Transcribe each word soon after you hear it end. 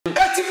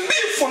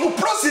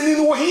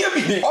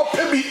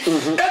opebi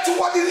that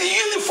what the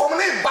uniform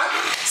name back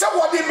so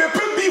what they be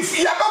beef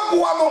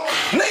yababuano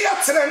na ya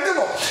trend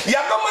no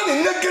yabama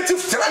ni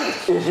negative trend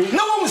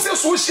no one say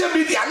social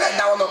media na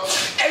down no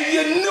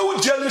New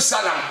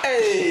Jerusalem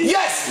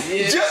yes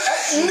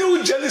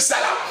New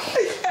Jerusalem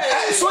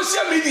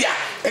social media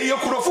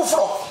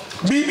kurofoforo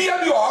Bibia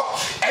bi o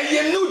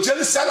New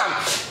Jerusalem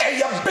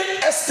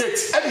big estate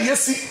and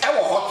yesi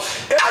ewo ho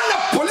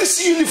and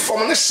police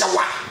uniform no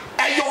shawa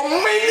your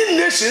main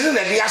nation in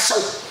the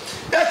show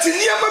that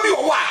niam bi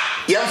o wa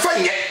yemfa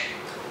nye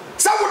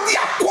sa wo di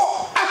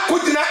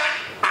akodina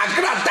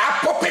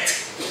Agradaa puppet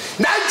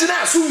na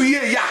gina so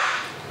wie ya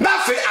na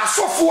fe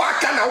asofo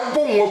aka na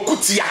wobon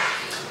wakutia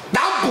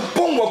na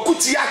bobon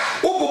wakutia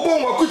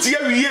wobon wakutia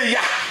wie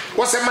ya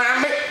wo se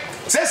maame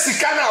se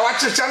sika na wa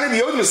checha ne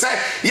de onu sai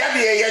ya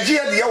de yaje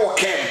ya de wo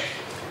kem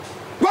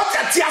what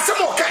ati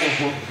asemo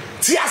kan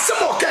ti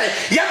asemo kan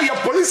ya de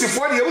police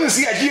for de onu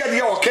si yaje ya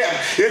de wo kem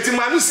eti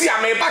manu si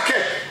ameba ke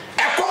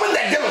ekom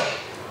na de no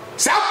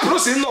sa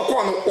process no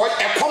ko no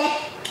ekom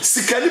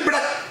sika ni bra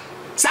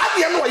sa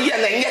de no ye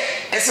na nye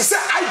esese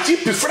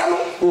IGP fra no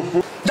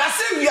da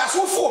se wi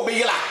asofo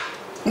obeyela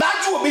na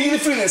aju obeyiri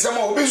free ne sema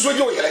obi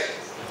soje oyele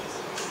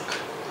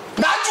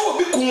na aju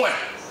obi kunwa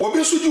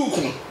obi soje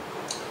ukun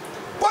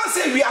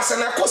once we are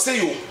sana ko say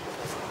you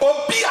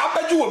obi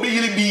abaju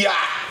obeyiri bia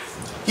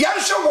ya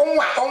hwe won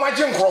wa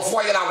onwaje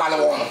nkrofo yela wale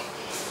won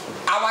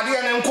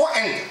awade ne nko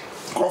end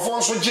nkrofo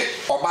nso je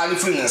oba ne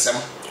free ne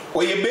sema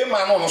oye be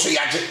ma no so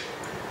yaje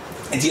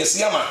enti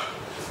esiama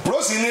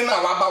prosi ni na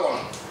waba won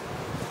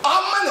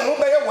amma ne ho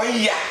beye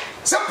won ya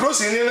se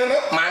prosi ni ne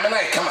ma na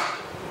kama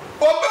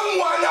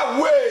obenwu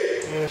anya we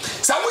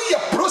sa wo ye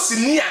prosi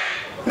ni a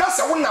na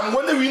sa wo nam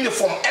wo na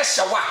uniform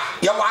ehyewa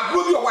ya wa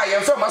agro bi o wa ye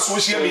mfa ma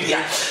social media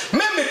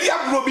me media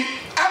agro bi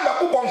ama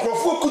bobon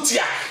krofo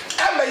kutia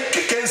ama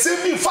kense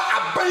bi fa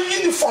aban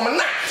uniform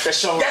na ya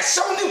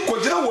shaw ni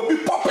kojira wo bi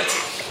puppet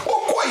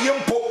okọ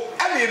yempo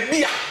ana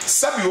ebia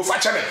sabi o fa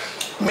chame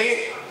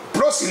me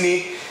prosi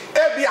ni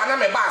ebia na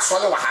me ba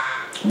asole wa ha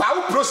ba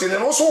wo prosi ni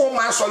no so wo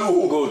ma asole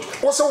wo good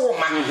wo so wo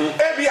ma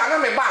ebia na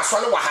me ba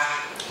asole wa ha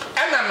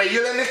ana me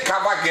yele ni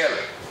cover girl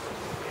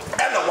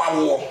ana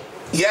wawo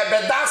ye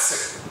be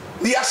dance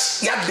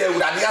ya de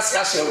urade ya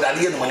sia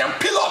urade no nyam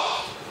pilot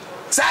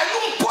say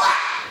no po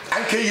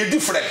anke ye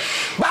different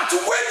but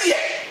when ye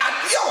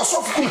adia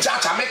osofu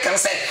Kumchacha make can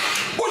say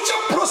uche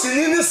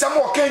prosini ni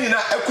samo kan nyina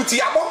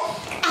akuti abo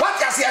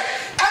what ya say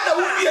ana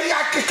wo wie ya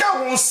keka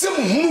won sem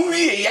hunu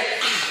wie ye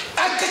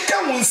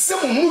akeka won sem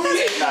hunu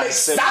wie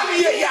da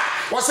wie ya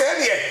wo say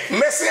ne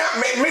mesia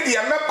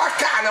media me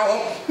baka na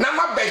ho na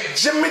ma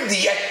beje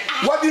media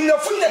wodi na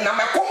funne na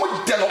me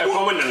komo de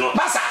no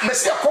basa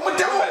mesia komo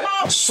de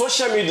no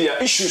social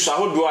media issues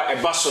ahodo a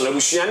ebaso na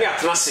busuane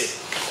atenase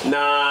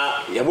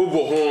na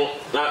yabobo ho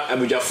na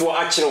abujafo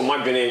a kire o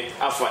madwene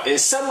afa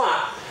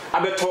ensama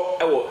abeto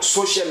ewo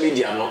social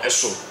media no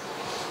eso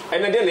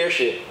ene de na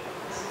ehwe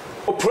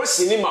o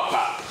prosini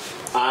mapa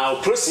o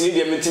prosini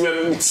de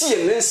metie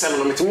ne nsam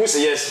no metemu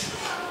say yes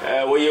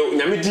we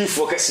nyamedi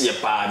fo kase ye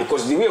pa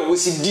because the way we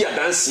see dia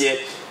dance here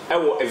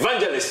ewo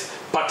evangelist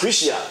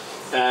Patricia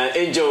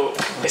Angel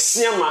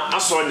esiama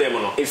asoro dem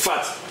no in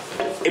fact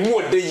emu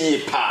ode yie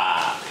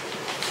pa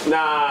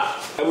na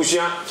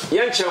abusua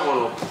yenche ho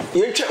no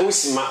yentwa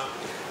osima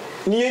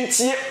ni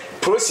yentie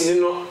prosini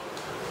no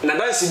na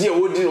dance dia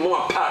wodi no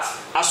mama part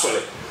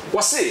asore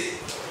wo say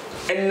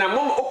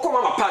enamom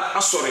okoma mama part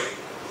asore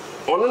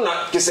ono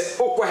na kese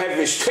okwa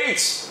heaven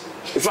straight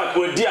in fact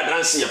we dia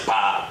dance ye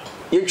pa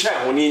yentwa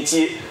ho ni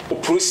yentie o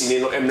prosini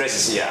no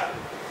emresi ya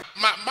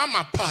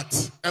mama part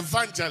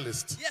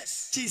evangelist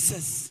yes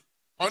Jesus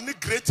on the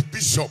great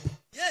bishop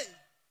yeah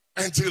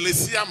until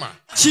Esiama.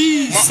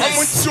 Jesus. Ma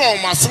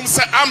omo ma sum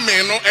say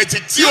amen no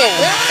ejiti o.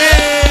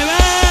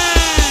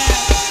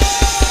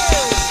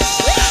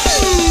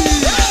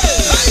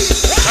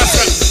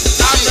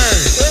 Amen.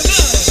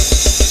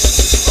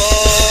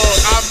 Oh,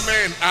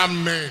 amen,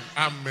 amen,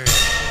 amen.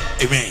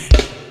 Amen.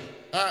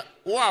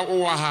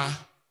 Wa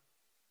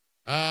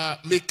ha.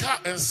 Meka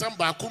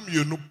ensamba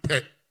akomienu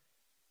pe.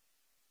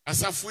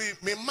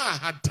 Asafui me ma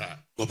hata.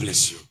 God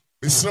bless you.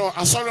 So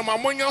asori ma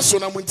monya so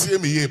na muntie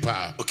me ye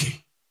pa.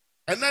 Okay.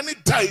 And then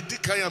it died the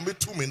kind of me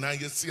to me now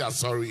you see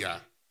sorry ya.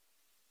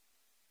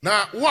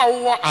 Now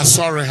wa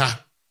asori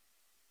ha.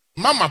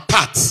 Mama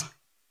Pat.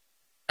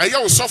 Aya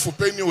wo sofo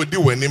penny odi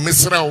wani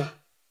mesrew.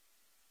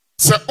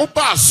 Se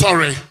oba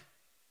sorry.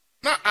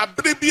 Na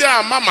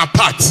abrebia Mama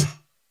Pat.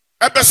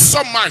 Ebe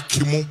so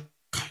mark mu.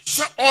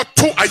 Se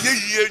oto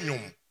ayeye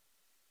enwum.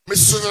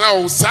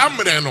 Mesrew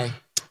samre no.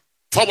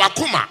 For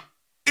wakuma.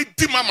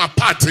 Iti Mama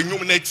Pat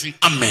enwum na chi.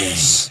 Amen.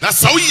 Na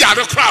so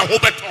yare kra ho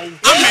beto.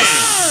 Amen.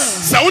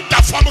 So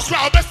da fam kra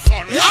ho beto.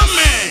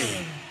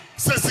 Amen.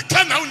 Se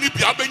sika na uni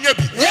bia benya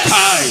bi.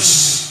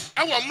 Yes.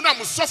 E wo mna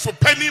musofo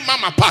penny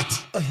Mama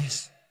Pat. Oh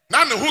yes.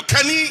 Na ne ho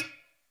kani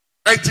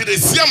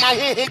ejiresi ma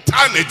ho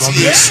ta na God chi.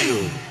 bless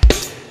you.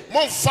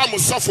 Mon fa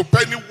musofo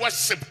penny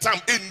worship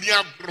time eni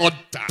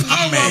agroda.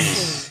 Amen.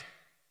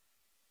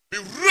 Bi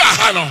ra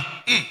ha no.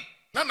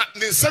 Na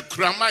ne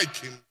sekura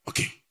mic.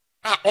 Okay.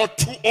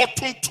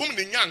 Otuntum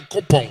ni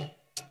nyankopon.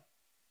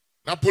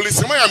 Na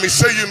policeman ya me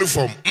say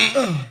uniform.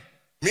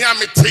 Me am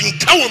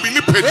tinka wo bi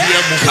ni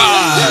pedua mu.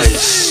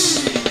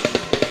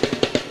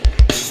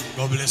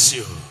 God bless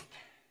you.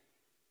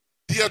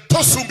 Dear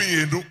tosu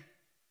mienu.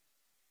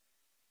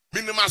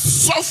 Minima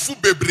sofu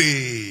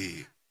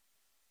bebre.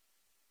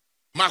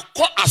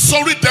 Mako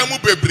asori demu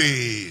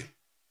bebre.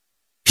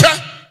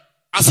 Ke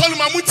asori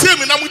ma mutie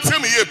mi na mutie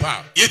mi ye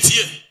pa.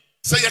 Yetie.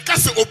 Se ye ka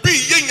se obi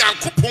ye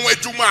nyankopon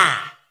adwuma.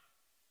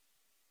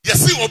 Ye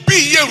se obi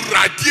ye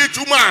urade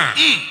adwuma.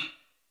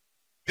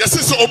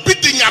 Yes, so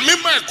obidi nyame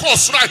ma ko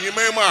soro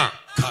ahema ma.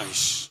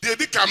 Gosh. They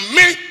di ka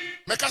me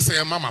ka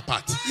say mama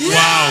part.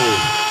 Wow.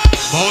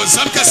 Bon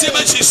sam kasi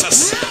ba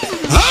Jesus.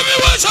 Happy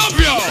worship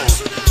you.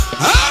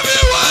 Happy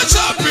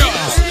worship you.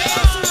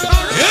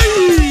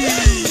 Hey.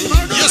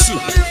 Yesu,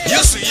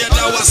 Yesu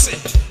yeda wase.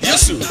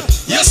 Yesu,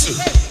 Yesu,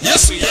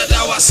 Yesu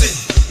yeda wase.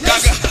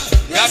 Gaga,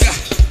 gaga,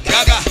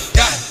 gaga,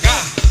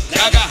 gaga,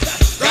 gaga,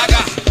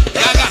 gaga,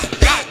 gaga,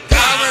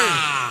 gaga.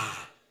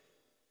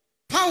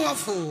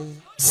 Powerful.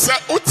 Sa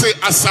ote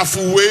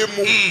asafu we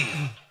mu.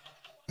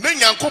 Ne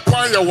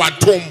nyankopon ye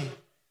wadom.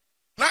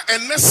 Na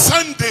ene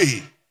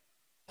Sunday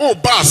o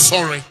ba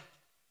sorry.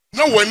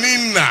 Na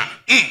wani na.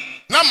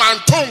 Na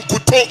manton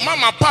kuto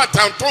mama part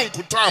anton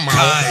kuto ama.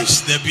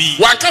 Gosh, there be.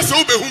 Wanka se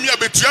obehumi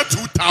abetua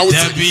 2000.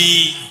 There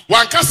be.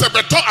 Wanka se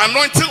beto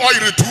anointing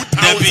oil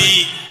 2000. There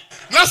be.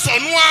 Na so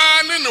no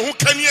ane ne ho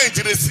kani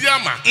enjiresi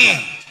ama.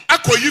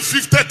 Akoyi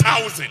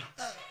 50,000.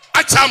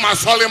 Acha ma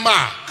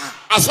solima.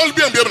 Asol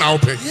bi mbiem na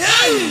ope.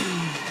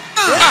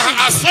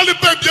 Asoli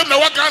ben biem na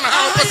waka na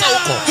ha opesa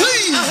woko.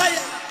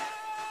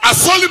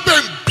 Asoli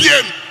ben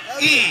biem.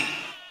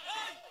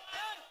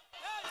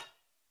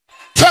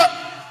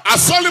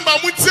 Asoli ma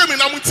mutie mi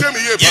na mutie mi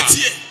ye ba.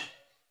 Yetie.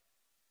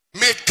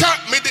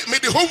 Me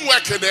the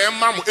homework na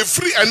emma mo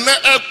efri ene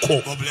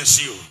eko. God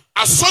bless you.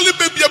 Asoli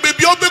be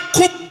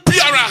obeku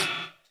biara.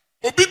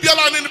 Obi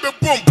biara ne be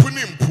bompu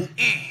ni mpu.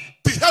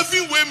 The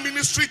heavyweight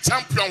ministry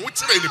champion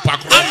which re ni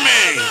pakro.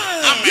 Amen.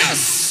 Amen.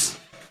 Yes.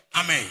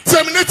 Amen.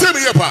 Terminate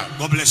me ye pa.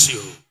 God bless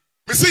you.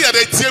 Me say ya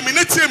dey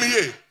terminate me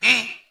ye.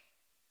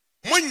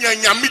 Mo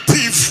nyanya me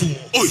tifu.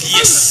 Oh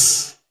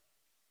yes.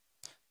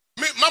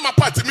 Me mama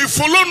party me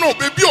follow no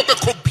baby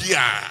obeko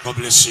bia. God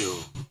bless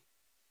you.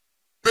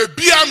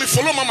 Baby me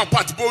follow mama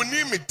party but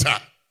oni me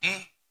ta.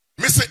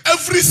 Me say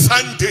every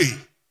Sunday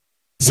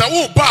say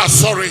wo ba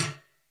sorry.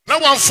 Na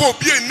one for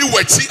bi eni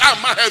wachi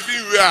ama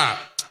heaven we are.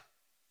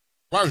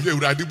 One here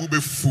urade bu be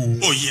fu.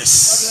 Oh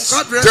yes.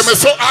 God bless Tell me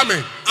so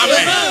amen.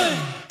 Amen.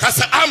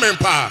 Kasa amen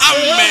pa.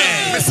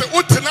 Amen. Me say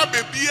utena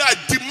baby a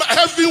di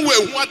heaven we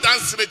ho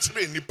dance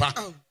re nipa.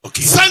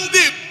 Okay.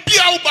 Sunday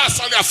bia wo ba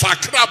sorry afa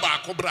kra ba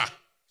akobra.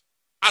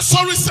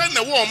 Asori say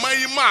na wo man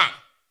yi ma.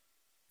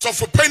 So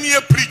for penny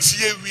preach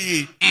ye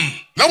wie.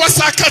 Na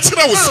wasa ka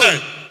kira wo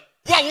say.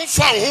 Wa wo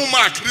fa ho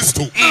ma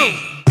Kristo.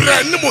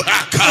 Brand mu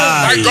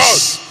ha. My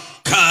God.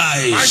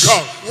 Kai. My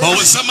God. But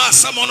when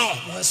someone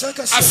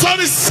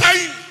Asori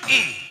say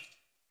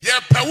ye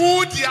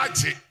pewu di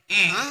aje.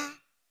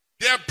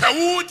 Ye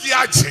pewu di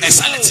aje.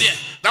 Esanity.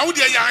 Na wo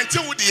de ya ante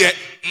wo de ye.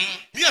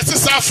 Me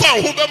asesa fa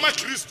ho be ma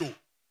Kristo.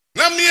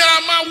 Na me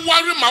ama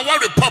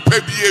worry papa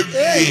bi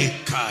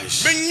ewie.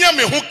 Gosh. Me nya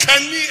me ho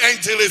kani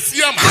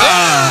angelesi am. Me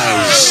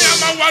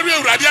ama worry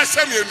urade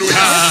asem enu.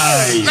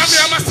 Na me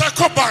ama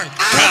sako bank.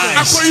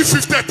 Akoyi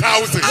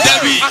 50,000.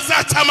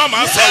 Asa chama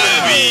ma so.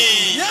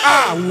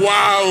 Ah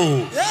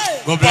wow.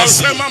 God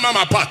bless you.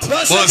 Mama pat.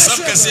 Bon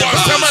sam kasi ba.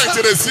 Sama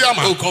angelesi am.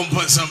 Oh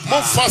compensam.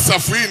 Mo fasa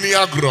free ni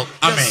agro.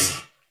 Amen.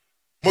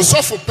 Mo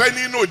sofo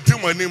pani no di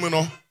manim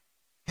no.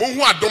 Mo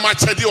hu adoma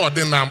chede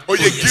ordinam.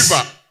 Oye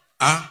giver.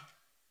 Ah.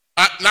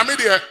 Na me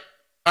de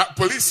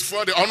police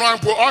for the ono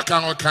ampo all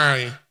kan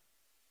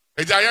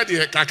eja ya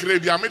de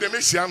kakra bia me de me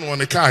hia no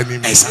ne car ni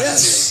mi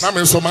na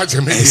me so ma je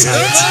me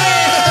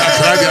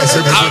kakra dia se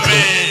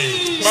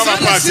me mama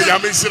party ya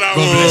me shira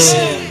God bless you.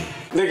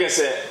 Nigga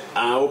say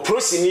o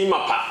prosi ni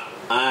mapa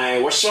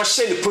wo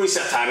hye the prosi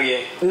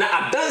atare na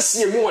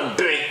adanse mu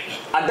odre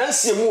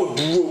adanse mu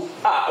oduo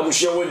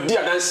abuhia wo di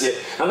adanse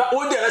na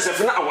wo di adanse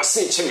fe na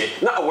awose ncheme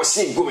na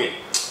awose gome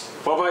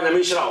papa na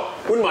me shira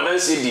wo ni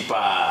adanse di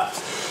pa.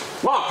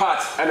 My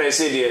part, and I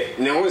say, dear,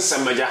 no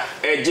Samaja,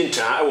 a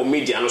gentle, or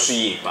media, no so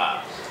ye,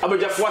 pa.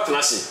 Abaja for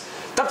Nasi.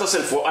 That was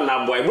sent for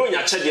an boy, blow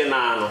your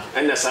chadiano,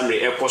 and the Samri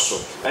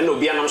Ecoso, and no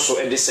Bianam so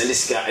at this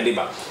Eliska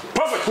Ediba.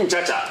 Prophet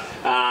Kumchacha,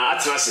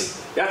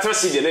 Atrasi,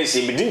 Yatrasi, the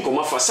Nasi, Bedin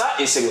Komafasa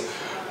is a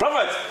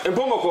prophet, a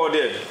Pomoko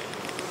dead.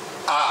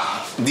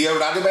 Dear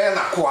Radibay and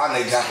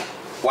Aquanaja,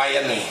 why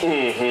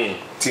any?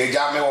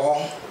 Tiajame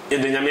home,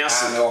 In the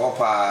Yamias, no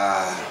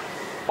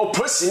hopa. O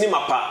pressing him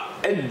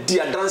up, and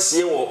dear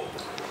dancing.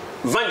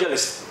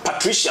 Evangelist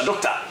Patricia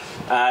Doctor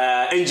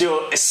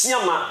Angel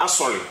Esiama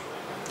Asori.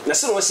 Na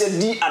se wo se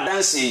di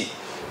adanse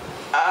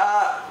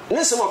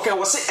ne se mo kan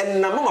wo se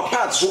na mama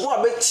part so wo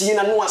abetie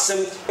na no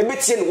asem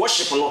ebetie no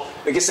worship no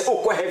e say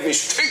o ko heaven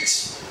straight.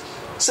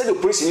 Se the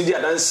police ni di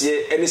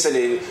adanse any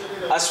say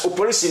as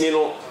operation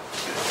no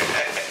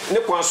ne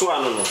kwan so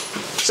ano no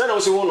se na wo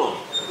se wo no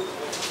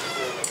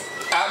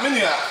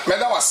amenia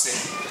meda wase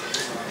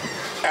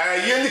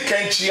yeni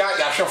kanchia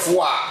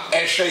yahwefo a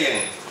ehwe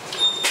yen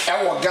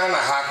ewo Ghana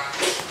ha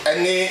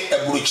ene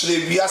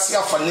eburuchire wiase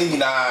afa ne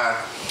nyina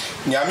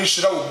nyame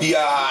hira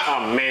obia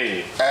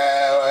amen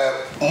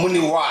muni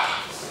wa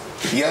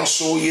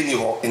yenso yeni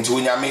ho enti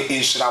onyame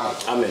enhira mo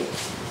amen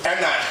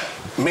ena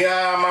me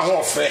ma ho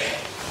ofre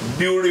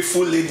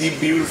beautiful lady,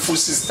 beautiful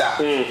sister.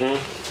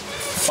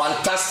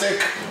 Fantastic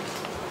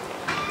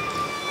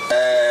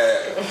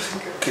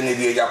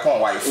Canadian Japan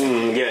wife.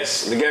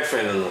 Yes, the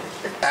girlfriend.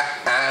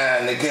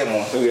 The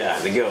game. Yeah,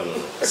 the girl.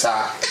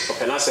 Sir.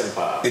 Okay, na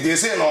sempa. They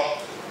say no,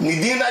 ni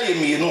dina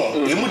yemi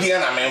no, emu dia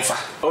na memfa.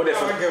 Oh, the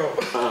girl.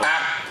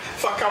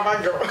 Fuck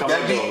my girl.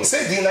 That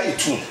say dina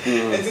itu.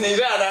 It's in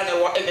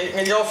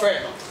the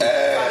girlfriend.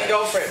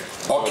 Girlfriend.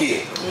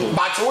 Okay.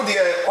 But what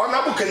the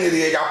honorable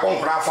Canadian Japan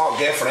for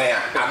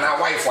girlfriend and a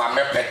wife for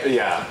mepe.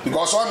 Yeah.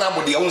 Because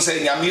honorable the own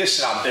say nyame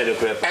shram. And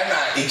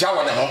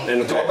ijawa ne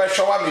ho. To be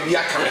show me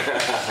bia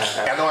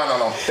kan.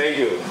 No. Thank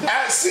you.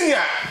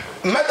 Senior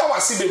meta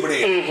wasi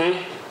bebre.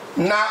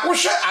 Na wo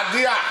hwe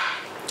ade a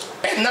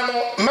enna no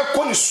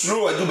mekɔ ni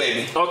slow adu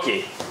baby.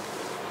 Okay.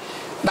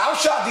 Now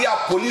shall the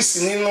police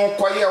in no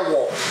quiet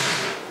war.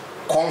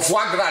 Confo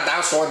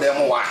Agradaa so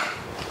them wa.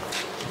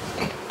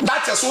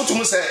 That is what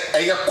you say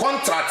a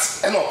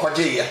contract and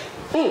okwaje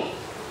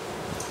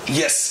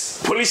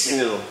yes, police in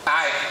no.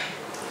 Aye.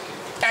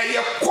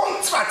 A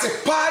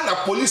contract pa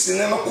na police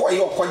in no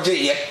quiet okwaje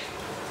ye.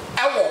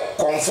 Ewo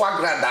Confo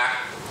Agradaa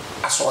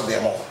aso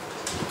them all.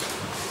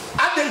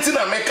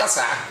 Adentina make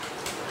sa.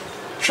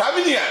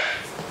 Shabinia.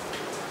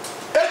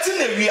 Eti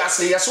na wi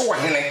ase yeso wo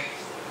hene.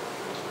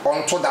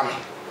 Onto dam.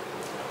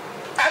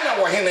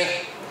 Ana wo hene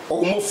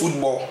omo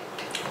football.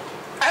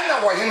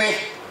 Ana wo hene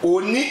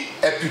oni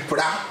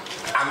epipra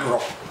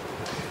agro.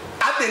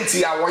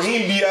 Adenti a wo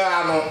hen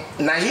bia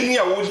no na heni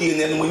a wodi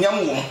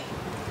enenmunyam wom.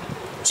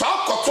 So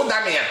akoto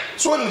dam ya.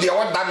 So ndi e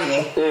wo dam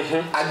mu.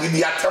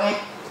 Adidi atam.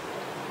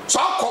 So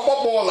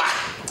akobo bola.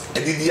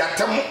 Adidi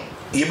atam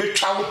ye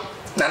betwawo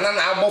na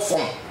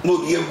abofom na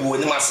obi egu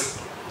oni mase.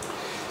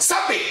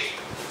 Sabe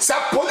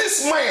sa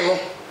policeman no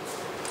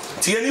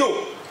tieni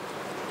o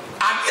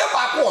adia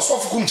ba ko so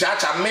fukum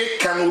chacha make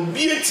can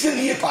obi etie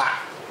nie pa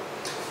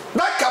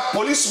that ka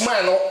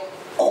policeman no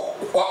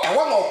e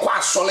won ko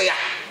asole ya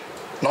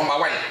number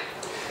 1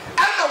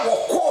 ana wo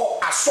ko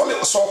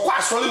asole so ko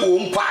asole wo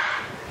mpa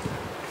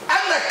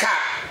ana ka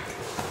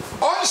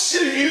on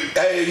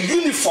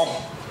uniform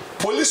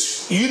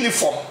police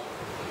uniform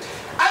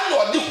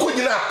ana odi ko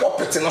nyina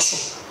pocket no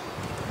so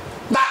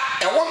ba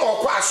e won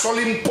ko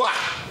asole mpa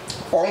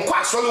on ko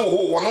asole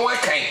wo wono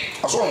wakan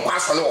aso on ko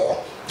asole wo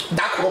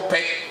da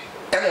krope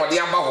en wode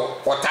aba ho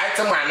o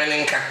title man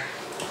nka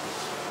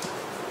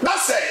that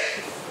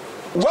say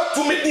what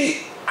to me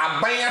di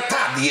aban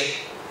atade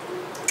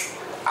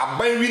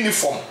aban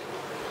uniform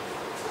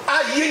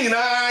aye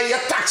nyina ya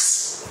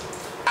tax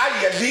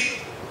aye di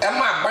e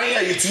ma aban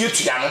ya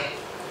yetuyetuya no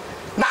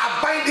na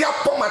aban di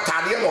apom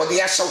atade na ode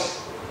ya hyew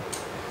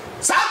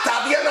sa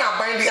atade na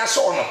aban di ya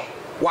hyew no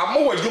wa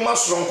mo wadwuma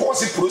soronko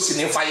si prosi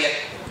ni faye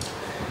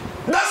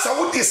that's a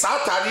would this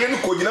atade no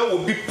kogina wo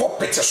bi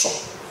poppet so.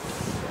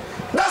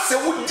 That's a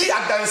woody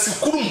adansi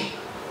kurum.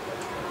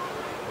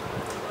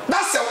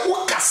 That's a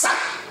wukasa.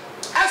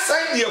 Asa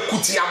ndi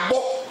akuti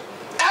abo.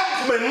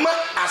 Ebema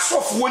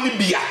asof woni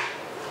bia.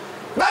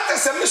 That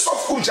is a miss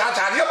of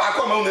Kumchacha. Ade ba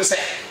ko ma unu say.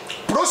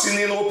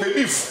 Prosini no pe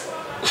beef.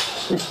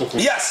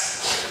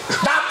 Yes.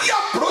 That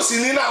your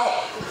prosini now.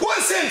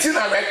 One senti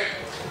na re.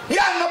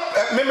 Ya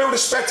no me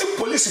respect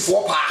police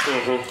for pa.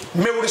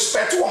 Me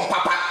respect one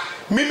papa.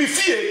 Me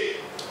fie.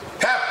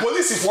 Ha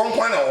police for one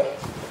kwana.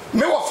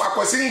 Me wo fa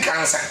kwasi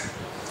cancer.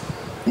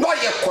 No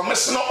ye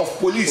commissioner of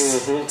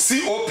police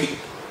COP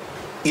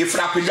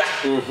Ifrapija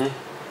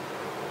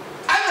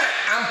ana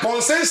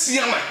amponsen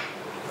siama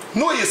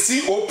no ye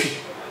COP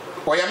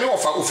oya me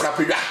wofa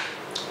Ifrapija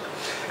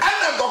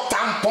ana Dr.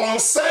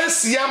 Amponsen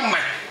siama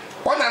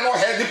ona no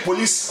head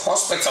police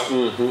hospital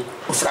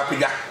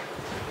Ifrapija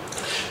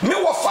me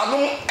wofa no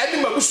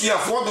edi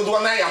mabusuafo dodo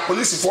na ya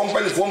police for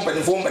mpanifo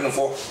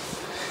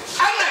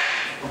ana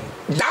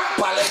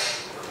dampale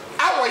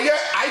awoye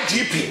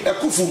IGP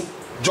Ekufu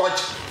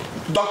George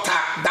Dr.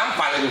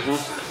 Dampale.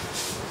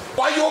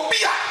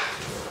 Oyobia.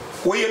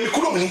 Oye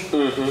mikuro ni.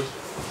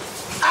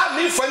 A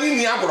mi fani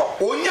ni agro.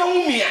 Onya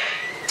umia.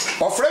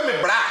 Ofre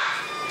me bra.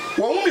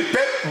 Wo umi pe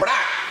bra.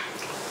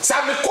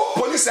 Sa me ko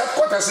police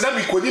headquarters na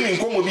mi kodi mi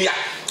nkomo bia.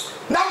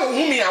 Na wo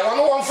umia wo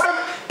no won frem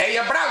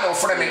eye bra no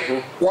ofre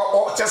me.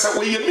 Wo chese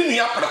oye mi ni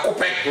apreko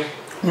pe.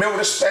 Me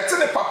respect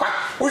ne papa.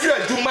 Wo hwe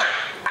aduma.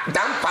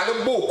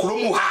 Dampale bo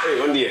kromu ha.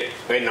 Eh on die.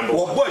 Number 1.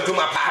 Wo bo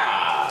aduma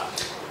pa.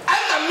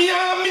 Ana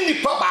mia mini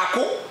pa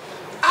baako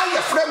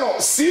aya frɛ no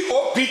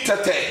COP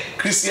tete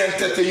Christian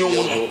tete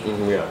yomu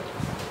Yeah.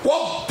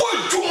 Wo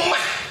boduma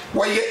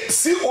wo ye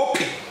COP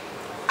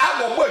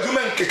a wo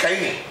boduma nkekai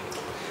ni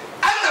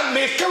ana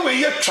meka we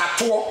ye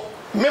twato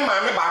me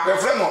ma me baako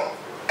frɛ no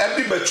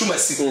abi batuma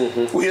si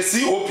wo ye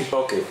COP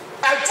Okay.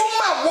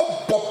 aduma wo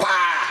popa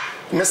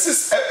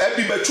Mrs.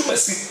 Ebi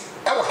Betumasi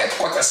our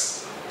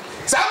headquarters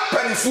some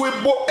penifo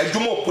ebo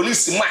adwuma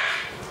police man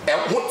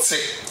wote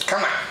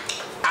kama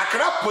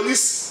Accra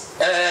police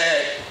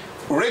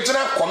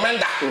regional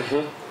commander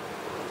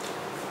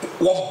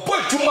wo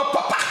bodwuma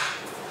papa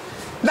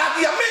na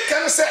the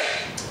American say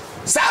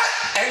sa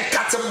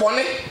enkate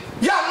bone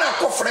ya na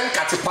akofre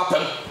enkate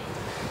papam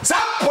sa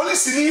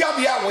police ni ya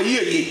bia wo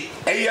yeye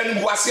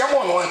eyan buase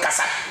am no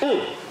nkasa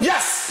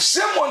yes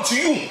shame on to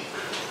you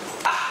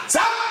sa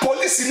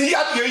police ni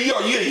ya bia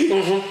yeye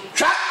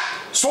twa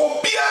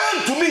so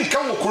bia to me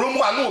nkan wo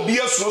kromu anu obi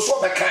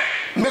so beka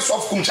miss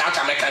of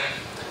Kumchacha meka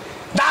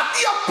that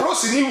dia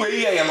police ni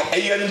we yeye no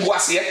eyan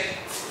buase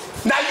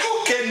na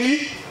you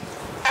can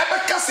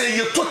Ebeka say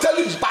you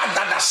totally bad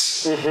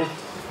dadas.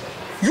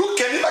 You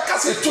can never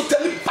say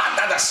totally bad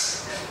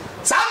dadas.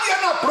 Sabi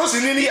na prosi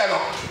ni no.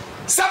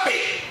 Sabe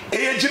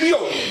ejimio.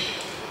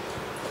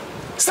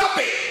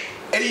 Sabe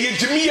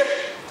ejimie.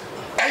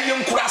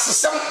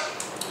 Enkurasesem.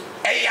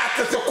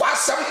 Eyatete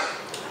kwasem.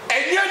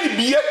 Enya ni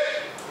biye.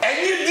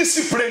 Enya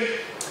discipline.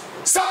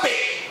 Sabe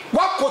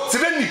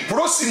wakotre ni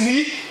prosi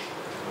ni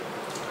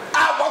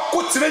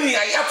wakotre ni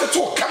ayatete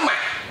o kama.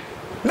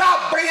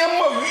 Na bring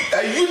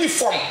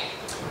uniform.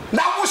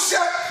 Now we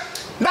share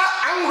now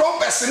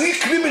robbers and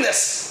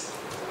criminals.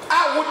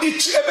 I would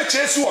each ever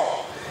chase you.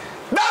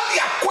 Now the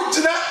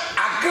Akojina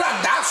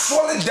Agradaa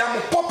swallowing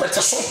them puppet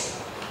so.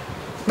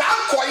 Now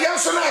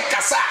Koyanson and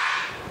Kasa.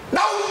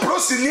 Now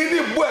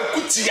proceeding boy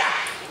Kutia.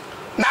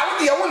 Now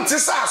the want to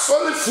say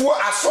solid for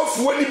a soft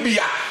one beer.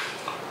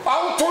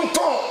 Our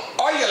tonton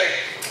oily.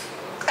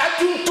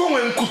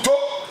 Atunton and Kuto.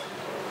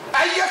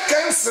 Aya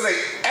cancer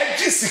and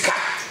Jessica.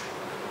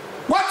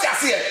 What I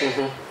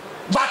say?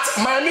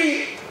 But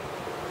mommy.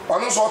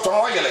 Ono so ton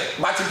oil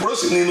but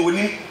prosin ni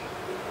oni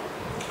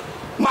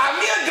ma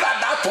mi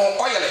Agradaa ton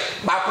oil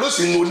ba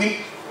prosin ni oni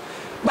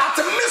but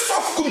miss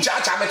of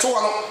Kumchacha me to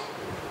wono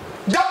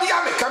da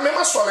bia me ka me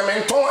ma so le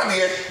me ton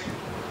ade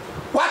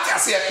what I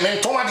say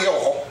me ton ade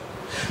ho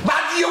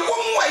but ye wo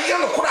mu aye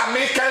no kura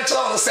me kan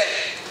kira on say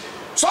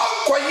so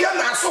koye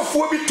na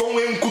asofo bi ton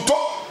enkuto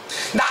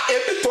na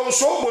ebi ton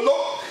so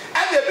bolo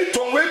and ebi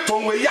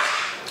ton we ya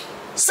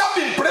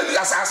sabi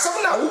previous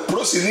asem na wo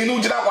prosin ni no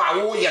gira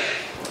wa wo ye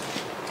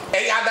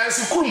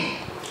adansi krum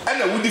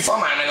ana wudi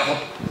fama ame no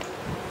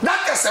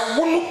that is a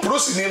wonu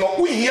prosini no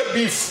wo hia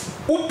beef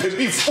wo pe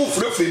beef wo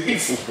frefre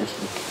beef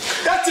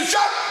that is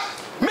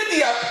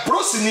media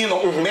prosini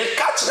no me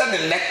catch that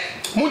the neck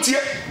mutie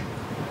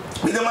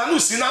me the manu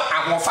sina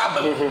ahofa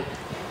ba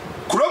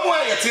kromu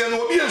ayete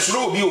no obi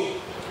ensuro obi o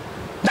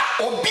da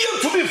obi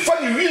to be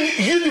funny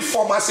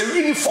uniform as a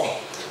uniform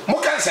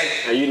mo kan say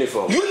a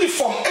uniform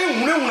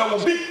enwuna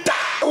obi da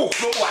o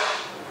kromu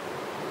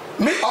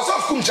me also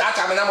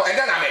Kumchacha me na mo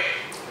eda na me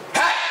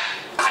hey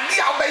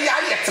adi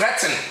obeya ye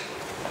threaten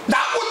da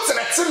o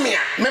threaten me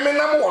me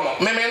na mo no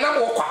me na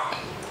mo kwa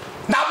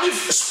na me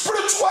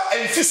spiritual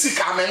and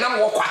physical me na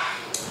mo kwa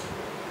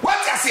what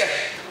I say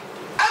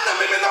ana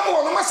me na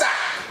mo no masa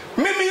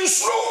me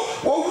nsuro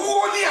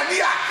owo ni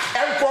ade a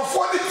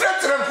enkrofo di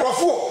threaten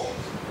enkrofo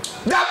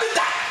da bi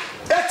da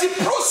eti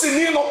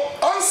prosini no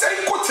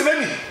onsen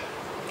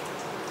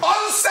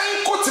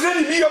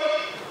kotrani biyam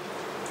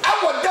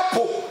awo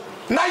depo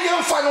na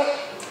yemfa no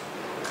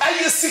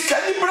aye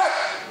sikani bra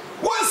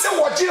won se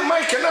woje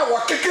mike na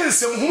wakeke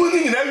nsem hu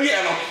ni nyina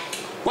wie no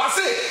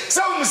wase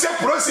se wo se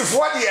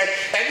prosifo de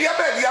e dia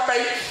ba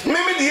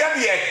meme dia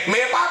me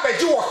ba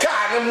baji wo ka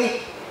na mu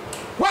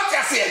what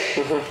I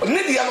say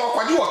ne dia no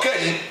kwaji wo ka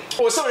ni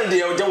o so ne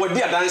dia o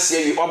di adanse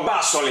awi oba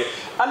asole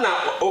ana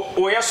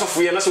o ya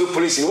sofo ye na so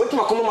police ni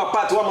wotuma kono ma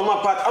part wa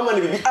mama part ama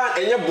ne bibi a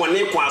enye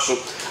bone kwa so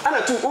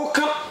ana tu o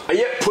ka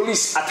aye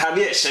police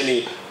atade e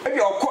hyene ebi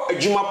okọ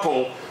adwuma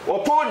pon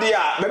opon de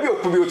a ba bi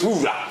okubi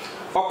otuwura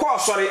okọ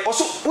asore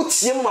oso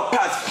utie ma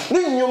part ne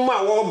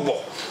nyoma wo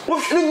bo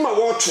ne nyoma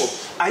wo to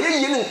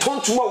aye ye ne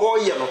ntontuma wo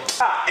ye no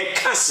a e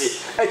kase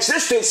e kire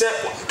state se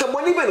ka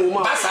boni be no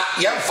ma basa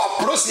ye fa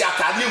police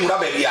atade nwura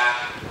ba bia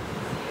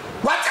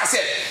what I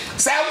said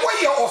say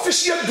what your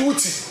official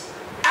duty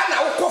and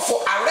I will call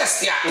for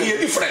arrest ya e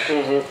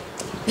different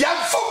ya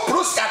for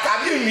police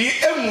atade wi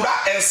enwura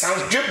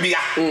ensanjebia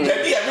na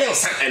bia wi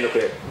ensan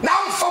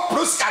now for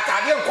police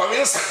atade nkwa wi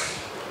ensan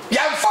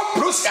ya for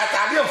police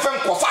atade mfa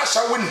nkwa fa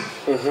sha woni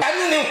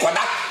ene ne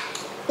nkoda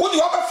wo di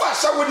oba fa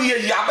sha woni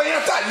ye ya ban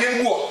atade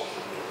ngu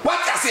what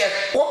I said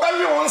wo ba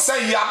wi won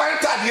san ya ban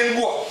atade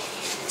ngu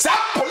sa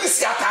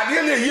police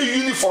atade na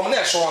ye uniform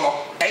na so no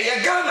e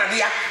ye Ghana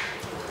dia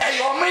e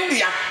your mind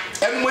dia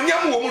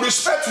enmonyam wo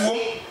respect wo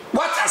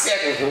what I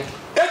said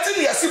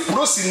eti ya si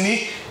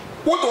prosini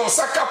wo don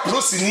saka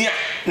prosini a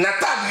na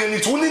tade ni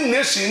to ni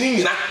nation ni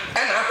nyina e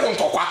na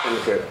akontokwa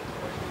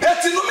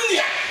eti no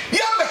minia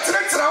ya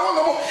betretra wo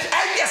no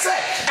e se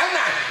e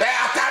na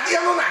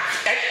atade no na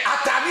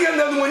atade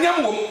na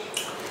enmonyam wo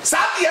sa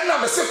de na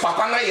me se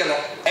papa na ye no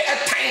e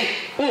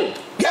tan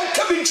yan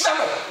ka bi ntira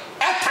no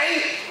e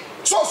tan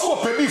so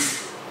pe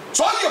beef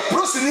so your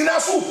process ni na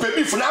so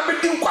pebi fu na be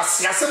din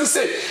kwase asem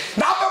say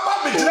na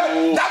baba be jira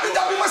na be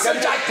da be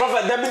message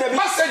prophet da be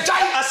message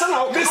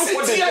asana o ko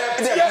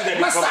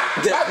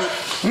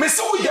me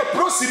say we your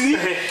process ni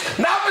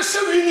na be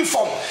show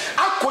uniform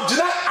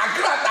akojira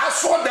Agradaa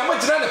so dem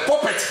jira the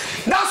puppet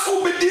na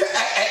so be di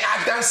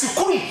adansi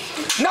kurum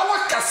na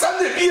wakasa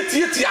na bi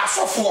etieti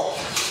asofo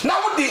na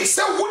wo di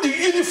say wo di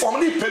uniform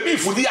ni pebi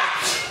fu di a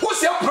wo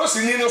say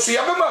process ni no so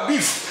ya be ma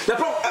beef the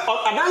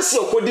adansi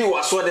okodi wo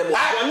aso dem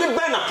woni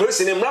ben na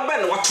process ni mra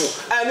ben na wato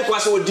ani kwa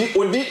so odi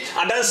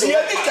adansi ye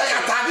di kan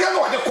atade na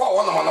wo de ko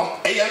wo no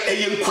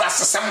eye nkura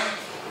sesem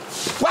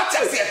what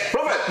is it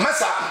prophet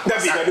masa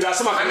david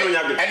asema ka no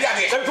nyage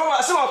prophet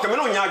asema ka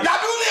no nyage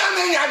david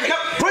ni an nyage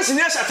process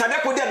ni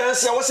atade ko di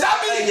adansi a wo se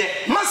enye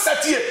masa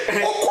tie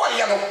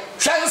okoye no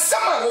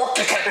hwansema wo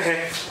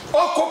keke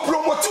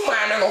promote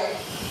man no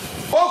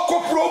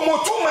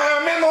promote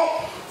man no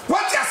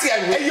what you say a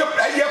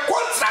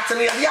contract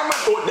ni ya ma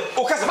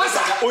o kasa masa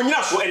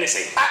onyina so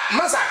anything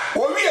masa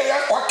o wie ya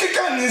o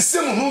keka ni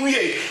nsem hu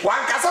wie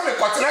wan kasa me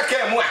kotena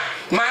ka mu a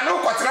ma no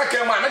kotena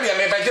ka mu a na de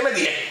me baje me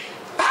de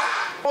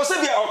o se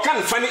bia o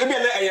kan fani e bia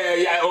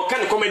na o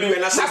kan comedy we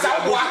na se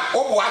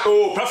oboa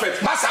oh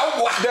prophet masa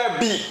oboa da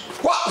bi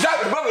what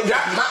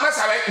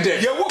masa we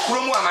ye wo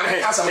kuro mu a ma ne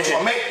kasa me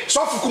me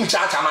so fu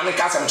Kumchacha ma ne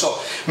kasa me so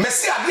me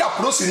se ade a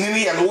prosi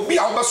ni ye no obi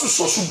a wo beso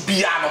so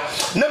bia no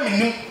na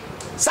minim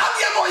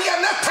Sadia no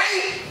ye na tan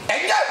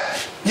enye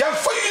ye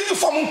fa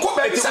uniform nko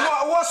ba bisa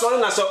wo so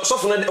na so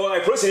fu na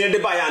process ni de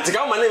ba ya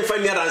antika ma na mfa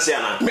ni adanse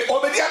ana me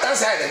obedi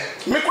adanse ade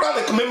me kura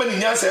na me mani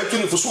nyansa atu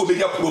ni fuso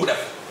obedi program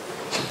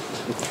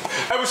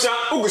Abusa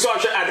uguso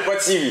ahwe Adepa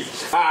TV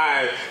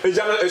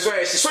ejana so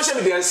social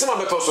media nsema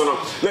beto so no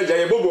na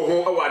jaye bobo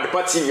ho awa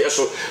Adepa TV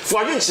so fo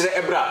adwen kire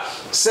ebra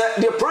se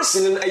the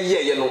person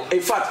ayeye no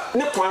in fact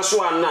ne kwan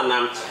so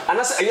anana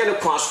anase enye ne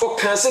kwan so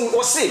kan se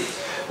o se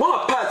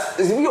mama part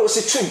we o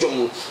se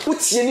twedwom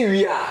utie ni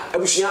wi a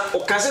abusua o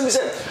kan se mi se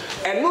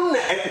eno na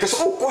pese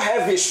o ko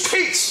heavy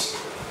straight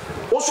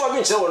also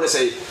adwen kire won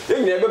say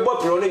enyina be bo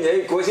pro ne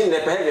nyai ko se ne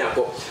pe heavy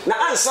akọ na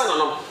ansa na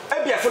no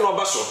ebia fe no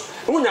ba so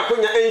unya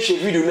konya enhwe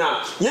video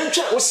na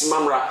yentwa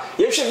osimamra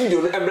yehwe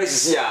video no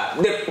embrace ya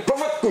the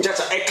prophet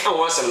Kumchacha eka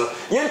wasem no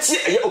yenti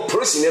eye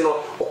operation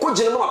no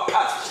okogine no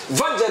part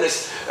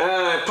evangelist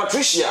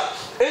Patricia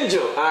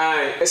Angel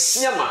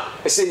Esiama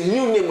ese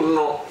new name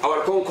no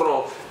our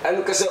konkro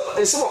anu kase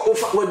ensema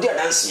ofa odi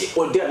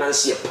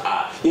adanse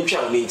pa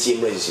yentwa no enti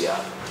embrace ya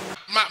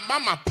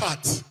mama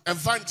part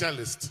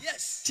evangelist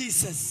Yes,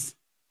 Jesus.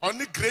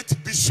 Only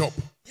great bishop.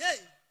 Yeah.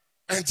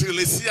 Until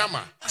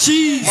Esiama.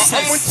 Jesus. Ma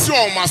omuti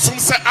o masum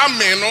se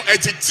amen no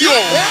ejiti o.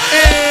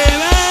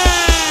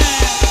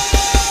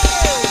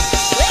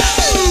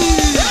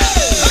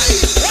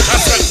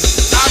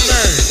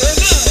 Amen.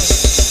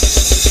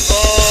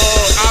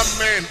 Oh,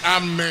 amen,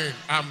 amen,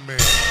 amen.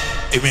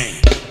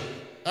 Amen.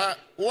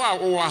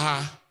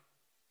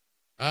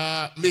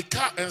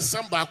 Meka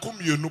ensamba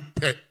akomienu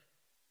pe.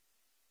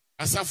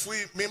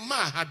 Asafui me ma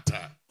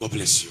hada. God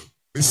bless you.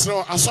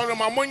 Misro asore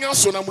ma monya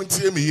so na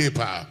muntie me ye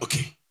pa.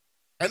 Okay.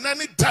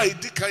 Enani dai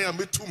di kan ya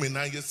metu me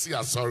na yesi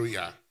asore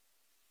ya.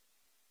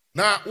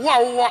 Na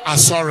wo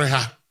asore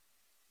ha.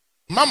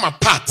 Mama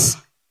Pat.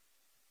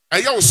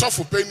 Eye wo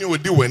sofo pani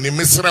odi wani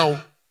misrew.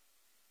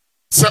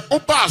 Se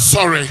oba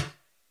asore.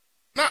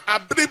 Na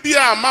abre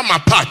bia Mama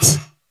Pat.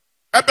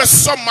 Ebe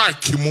so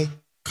mark mu.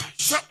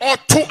 Se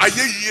oto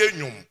ayeye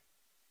nyum.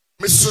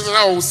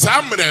 Misrew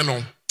samre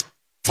no.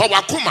 For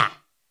wakuma.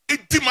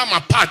 Iti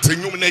Mama Pat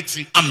nyum na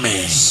chi.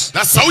 Amen.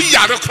 Na sa wo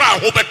yare kra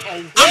ho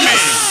beton. Amen.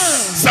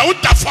 Sa wo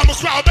da fam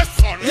kra ho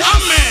beton.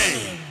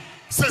 Amen.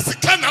 Se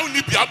sika na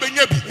oni bia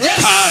obenya bi.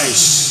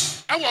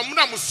 Yes. Ewo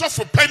mna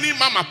musofo pani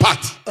Mama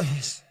Pat. Oh,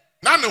 yes.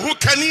 Na ne ho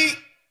kani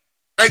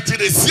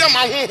entiresia ma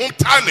ho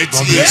ta na God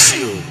chi. bless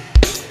you.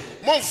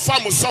 Mon fa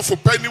musofo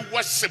pani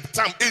worship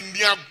time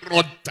eni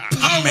agroda.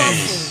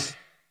 Amen.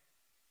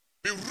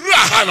 Bi wura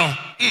ha no.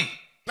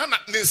 Na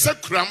ne nsa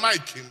kura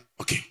mic.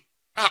 Okay.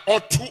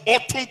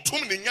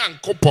 Otuntum ni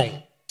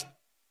nyankopon.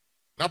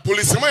 Na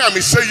police man ya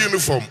me say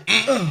uniform.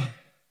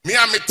 Me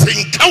am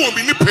tinka wo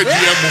mi ni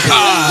pedie mu.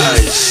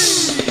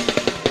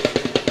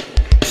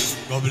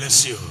 God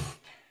bless you.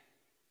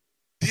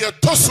 Die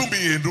tosu mi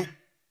enu.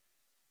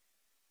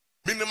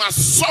 Minima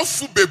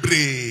sofu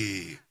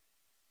bebre.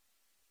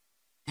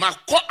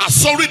 Mako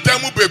asori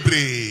demu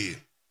bebre.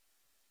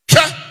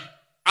 Hwe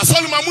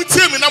asori ma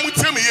mutie mi na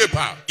mutie mi ye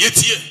pa.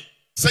 Yetie.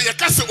 Se ye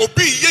ka se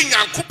obi ye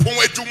nyankopon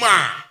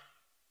adwuma.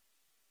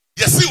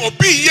 Yesi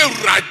obi ye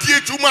urade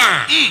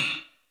adwuma.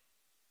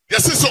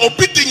 Yesi so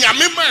obi di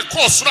nyame ma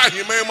ko soro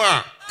ahima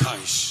ma.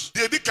 Kaish.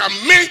 De di ka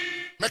me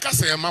meka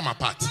se Mama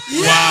Pat.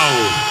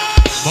 Wow.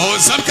 Bon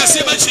sam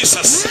kase ba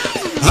Jesus.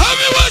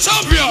 Happy world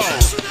champion.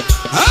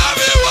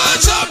 Happy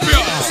world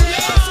champion.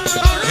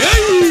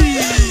 Hey.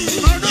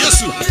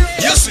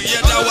 Yesu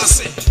yeda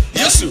wase.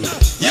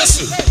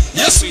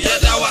 Yesu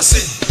yeda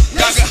wase.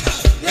 Gaga.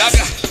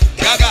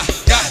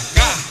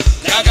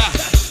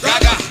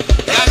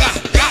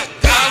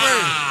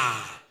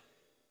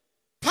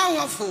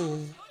 Powerful.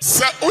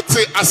 say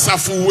ote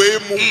asafu we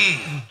mu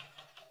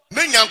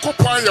na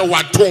Nyankopon ye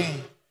wadom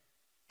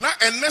na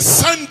ene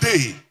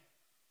Sunday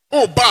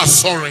o ba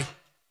sorry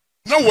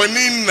na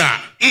wani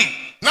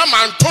na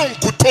manton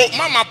kuto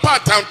mama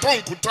pata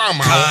anton kuto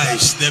ama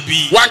Guys, there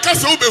be. wanka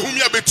se obehum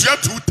ya betua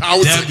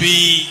 2000 There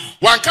be.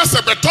 wanka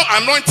se beto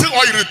anointing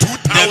oil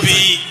 2000 There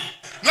be.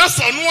 na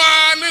so no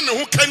ane ne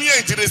ho kani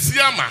enjiresi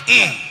ama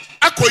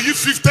akoyi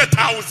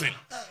 50000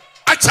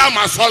 acha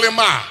ma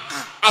solema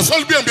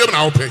asol bi mbiem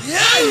na ope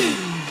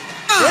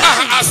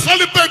asol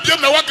bi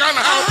mbiem na waka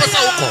na ha opesa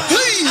woko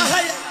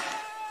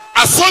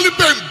asol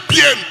bi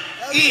mbiem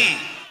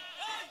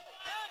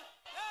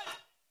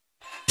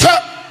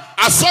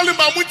asoli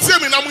ma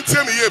mutiemi na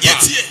mutiemi ye ba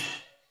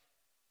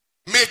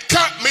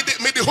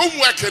me the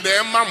homework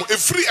the mam e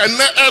free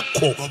ene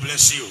eko. God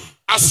bless you.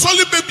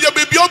 Asoli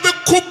baby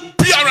obeko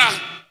biara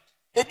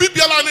obi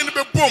biara ne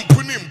be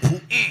bompu ni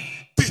mpu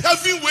the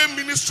heavyweight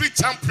ministry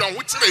champion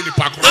which is in the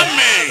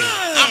Amen.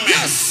 Amen.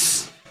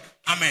 Yes.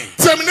 Amen.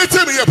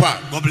 Terminate me ye pa.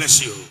 God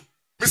bless you.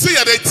 Me say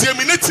ya dey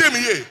terminate me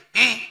ye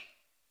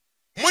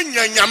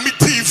monya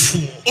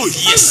nyamitifu. Oh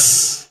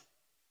yes.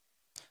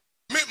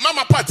 Me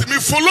mama party me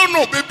follow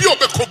no baby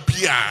obeko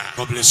bia.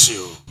 God bless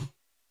you.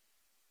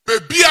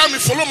 Baby me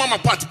follow mama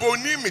party but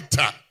oni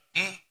mita.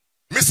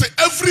 Me say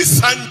every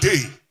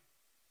Sunday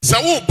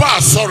say wo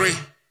ba sorry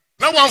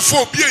na one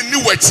for bi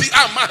ani wachi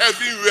ama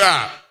heaven we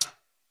are.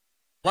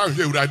 One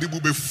here urade bu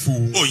be fu.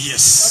 Oh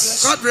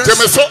yes. God bless. Tell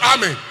me so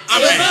amen.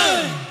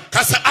 Amen.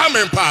 Kasa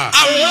amen pa.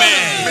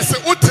 Amen. Me say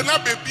utena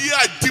baby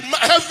a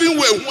heaven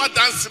we ho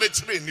dance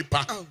re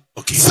nipa.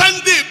 Okay.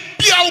 Sunday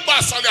bia wo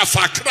ba sorry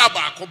afa kra ba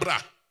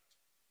akobra.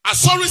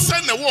 Asori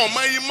say na wo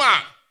man yi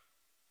ma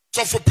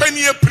so for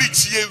penny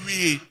preach ye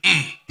wie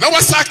na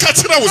wasa ka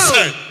kire wo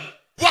say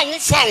wo won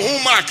fa ho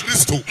ma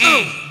Kristo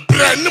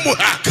brand mu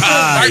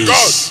ha. My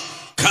God,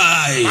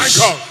 Kai. my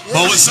God.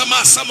 But when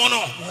someone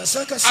no.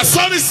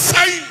 Asori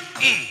say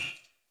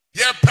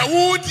ye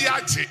pewu di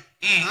aje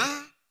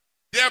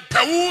ye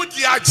pewu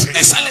di aje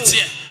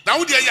Esanete. na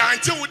wo de ya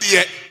anje wo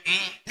de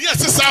me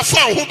asesa fa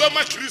ho be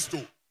ma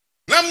Kristo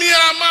na me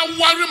ama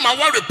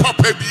worry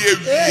papa bi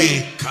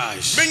ewie Kai.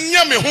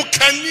 menya me ho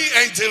kani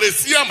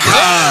enjelesi ama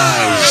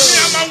na me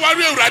ama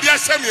worry urade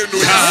asem enu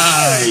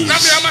na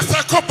me ama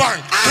sako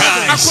bank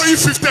akoyi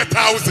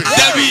 50000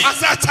 Debbie.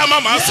 asa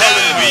chama ma so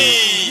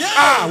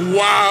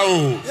wow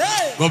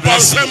God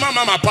bless you.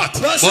 mama pat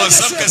Bon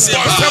some can say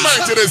sema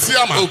enjelesi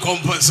ama oh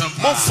compose some.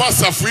 mo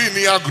fasa fu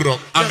ni agro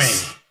Amen.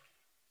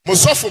 mo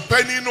sofo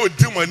pani no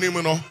di mo anim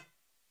no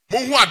mo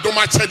hu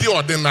adoma chede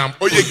ordinam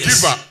oye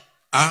giver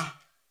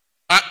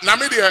na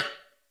me de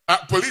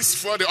police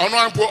for the ono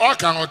ampo all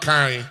kan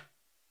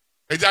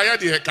eja ya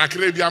de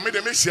kakra bia me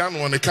de me hia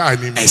no ne car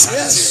ni mi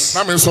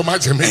na me so ma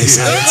je me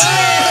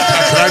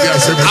kakra dia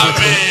se me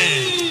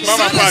Amen.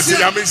 mama party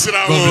ya me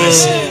shira God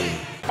bless you.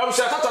 I'm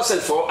sure that was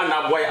for an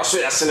aboy. I saw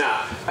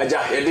Yasina, Aja,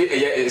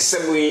 a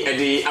semi,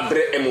 a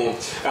abre emo.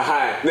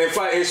 Aha, they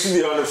fight a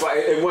studio on the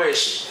fire, a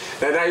wish.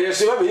 And I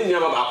used to be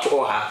never about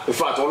her. In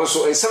fact,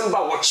 also in some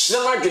bar, watch the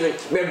argument,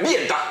 maybe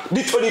a duck,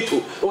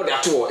 D22, or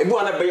that two, a boy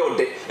on a bay all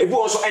day, a boy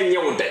also any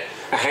old day.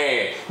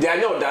 Hey, they are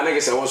no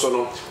Danagas, I also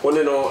know, or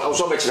no, I was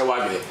so much in a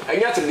wagon. I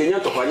got to the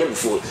young to Panya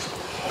before.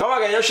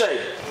 However, you say,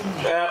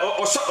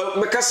 or so,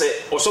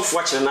 Macasset, or so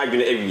watching an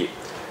argument every year.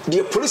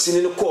 The police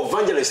in the core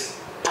evangelist.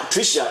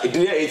 Patricia, it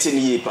didn't 18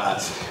 years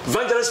past.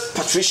 Evangelist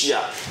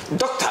Patricia,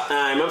 doctor,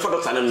 I'm for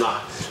Doctor Namna,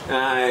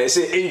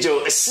 say Angel,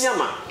 a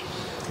Siama.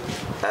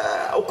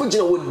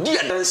 Okujina would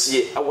dear dance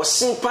here. I was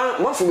simple,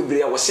 one from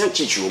the I was saying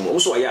teach you,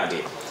 also a yard.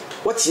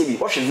 What's he?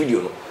 Watch the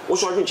video.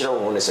 What's what I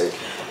want to say?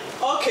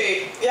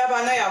 Okay,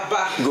 Yabana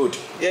Yaba. Good.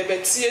 Yeah, but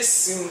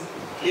yes,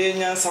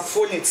 Yansa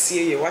phone it's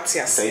here. What's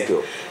your say? Thank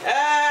you.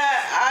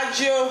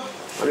 Ajo.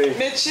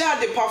 Mechia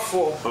de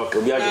pafo. Okay,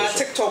 we are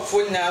TikTok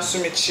phone now, so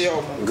mechia.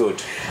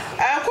 Good.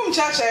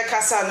 Kumchacha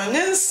Casano,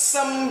 then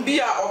some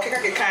beer or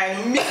Kaka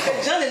make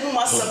a journey no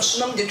mass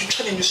some de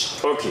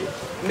to okay.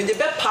 Me the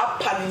bed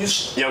papa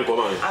news. Young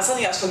command. And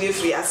suddenly I saw you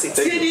free assets.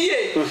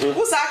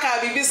 Who's I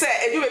can be said,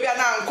 and you may be an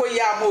uncle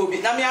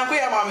Yamobi. Namianko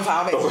Yamam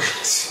family.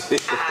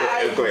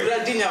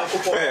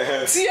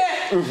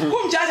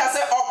 Kumchacha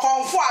said, or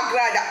comfort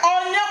Agradaa,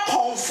 on your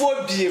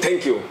comfort beer.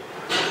 Thank you.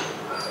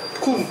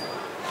 Kum.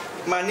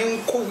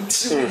 Manin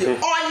coach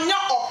on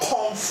your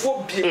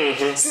comfort beer.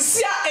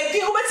 Sisia, a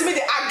dear wait to me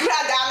the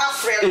Agradaa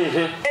friend.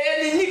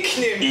 Any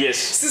nickname. Yes.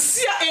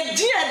 Sisia, a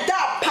dear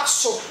da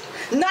passo.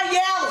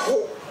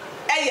 Nayaho.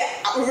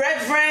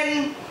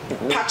 Reverend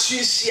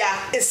Patricia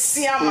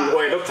Esiama.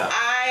 Doctor.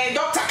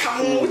 Doctor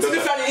Kamu. It's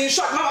different in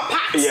short, Mama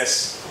Pat.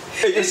 Yes.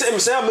 It's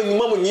a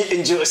mama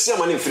Angel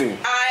Esiama in film.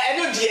 I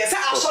know, yes,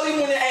 I saw you,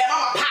 Mama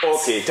Pat.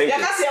 Okay, thank you.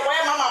 You can say,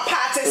 where Mama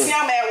Pat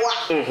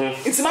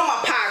Esiama. It's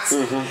Mama Pat.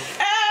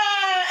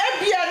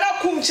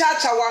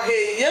 Kumchacha wa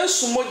he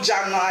Yesu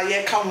moja na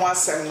ye ka ho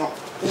asem no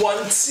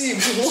one team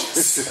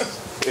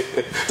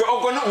to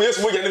okono me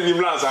Yesu moja na bi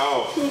mlansa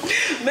ho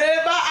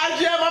meba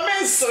adwema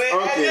mensre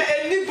and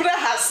anybody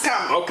has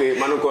come. Okay,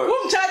 Manuko.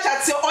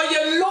 Kumchacha say, "Oh,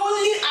 you're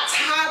lonely at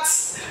heart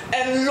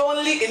and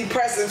lonely in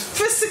presence,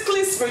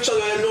 physically,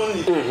 spiritually, and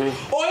lonely.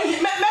 Or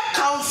he may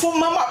come from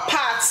mama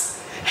parts.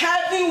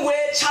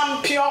 Heavyweight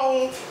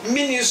champion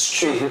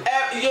ministry.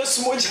 Yes,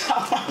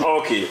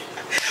 okay.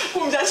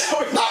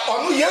 Now,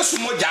 on yes,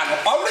 Mojano,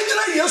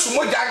 original yes,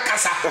 Mojan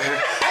Casa.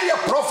 I a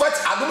prophet,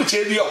 Adu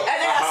Chebio.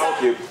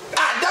 Okay.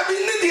 That be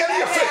the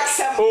end of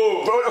fake.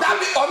 Oh, that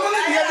be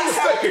only the end of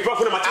fake.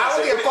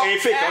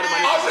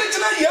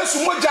 Original yes,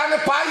 Mojano, a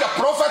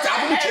prophet,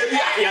 Adu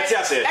Chebia. Yes,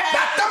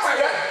 that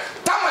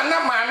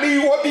Tamana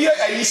Mami will be a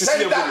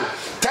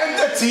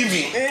tender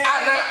TV.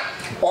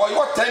 Or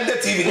what tender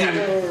TV?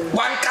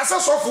 One casa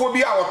soft will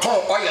be our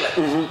tongue oil.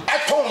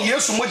 At home,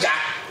 yes, Moja.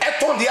 At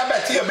home, the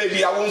abatia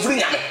baby, I won't bring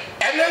him.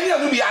 And then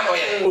you'll be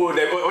annoying. Oh,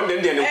 they're on the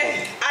end.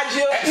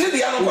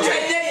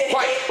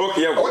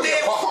 Okay,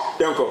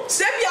 Uncle.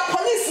 Send me a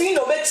police in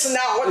the beds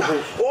now.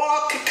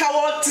 Walk,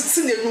 coward to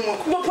see the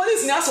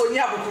police now, so you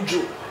have a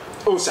good.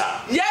 Oh, sir.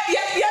 Yeah,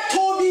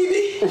 told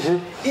me.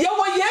 You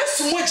were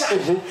yes, much. I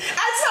said,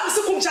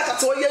 Kumchacha,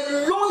 so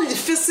you're lonely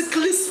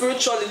physically,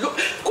 spiritually.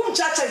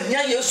 Kumchacha,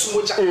 yes,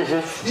 much.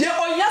 Yeah,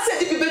 or yes,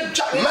 it be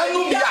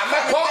Manubia,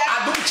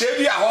 Adu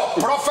Chebia,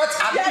 prophet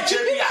Adu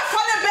Chebia.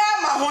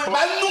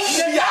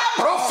 Manubia,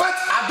 prophet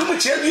Adu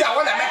Chebia, I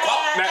want to make up.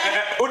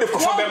 Oh, the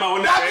Kofabema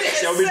on the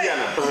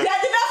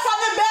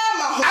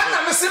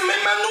I'm saying,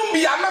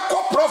 Manubia, I'm a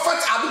prophet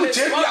Adu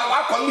Chebia,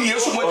 I want to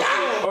use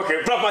okay,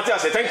 Prophet,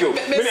 thank you.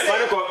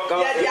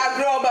 Yeah,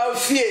 grow about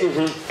fear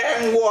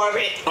and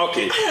worry.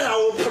 Okay. And I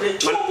will put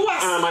it.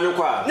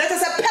 That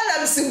is a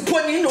pelham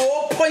symphony,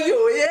 no,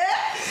 Poyo, yeah?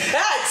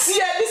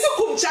 See, this is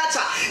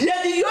Kumchacha.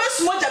 Yeah, the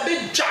US want a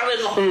bit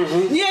jarring.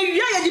 Yeah,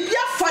 you be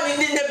funny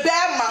in the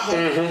bear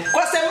man.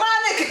 Because the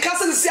man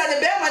can see the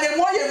bear man and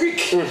more a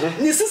week.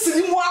 This is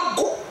the more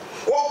go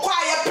or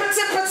quiet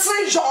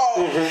pretty job.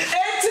 And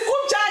to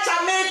Kumchacha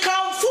may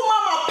come for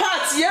mama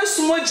parts, yes,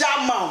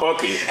 Mojama.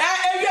 Okay. I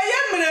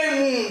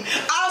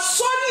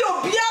saw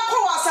you be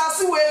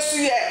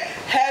a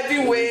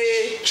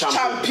heavyweight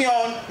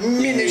champion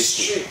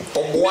ministry.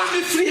 Oh,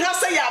 free has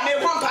say I may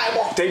one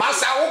Bible.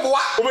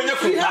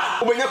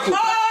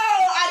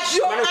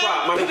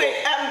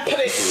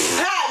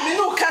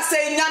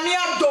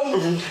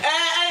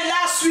 And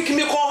last week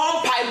me call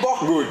home Bible.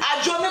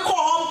 I joined me call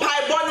home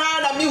Bible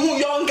now and me who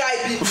young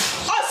guy be. Oh,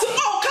 come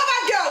on,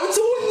 girl, it's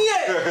who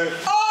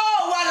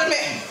oh, what a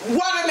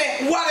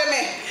me.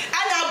 And I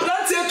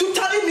brought to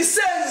tell me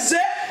says.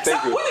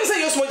 What you say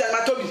you're smoking at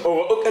Matobi?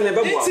 Oh, okay,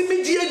 never mind. It's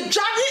immediate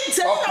journey.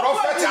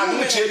 Prophet and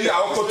Michelle,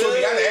 our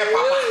Kotobi and their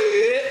papa.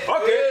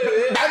 Okay,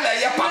 and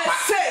their papa.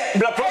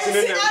 Black person,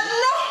 and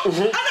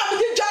I'm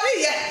the journey.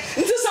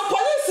 Into some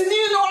police,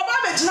 you know,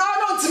 about it now,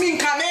 don't mean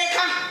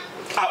Kameka.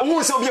 I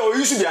almost be or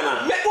you should be an.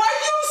 Why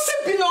you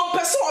sipping on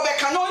person or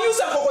cannot use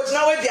a coach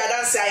now with the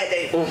other side?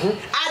 I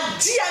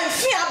dear and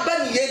fear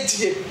bunny,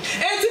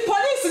 and the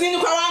police in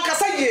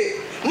Kawankasa.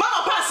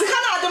 Mama pass the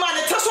Canada man,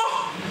 the Tasso.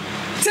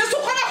 Says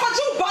to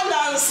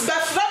balance, but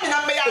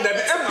Flamina may have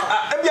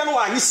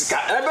everyone is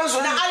cat. I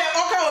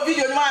have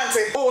video man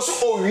say, oh,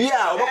 so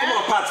yeah,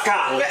 what part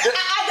car? I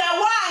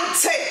want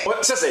say,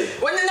 what to say?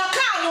 When in a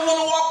car, no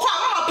one walk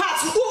out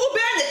parts who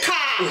bear the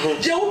car,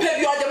 you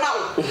pay your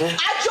mouth.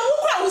 I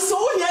joke was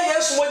so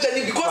yes,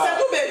 because I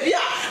do baby.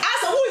 As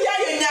a who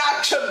ya in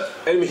action.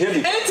 And me hear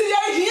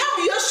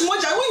yes,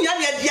 what I win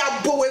ya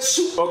boy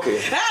soup.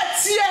 Okay.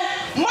 That's yeah,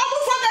 Mama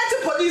for that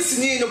police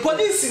in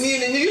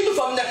the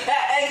uniform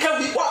and can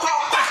be walk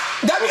out.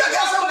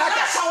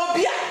 That's how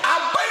be.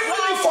 I buy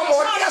uniform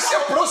or yes,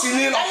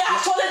 proceeding. I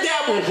saw them.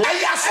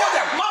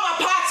 Mama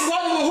parts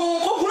one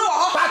who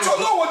but you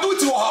know what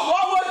duty or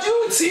what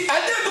duty. I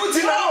didn't do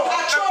it now.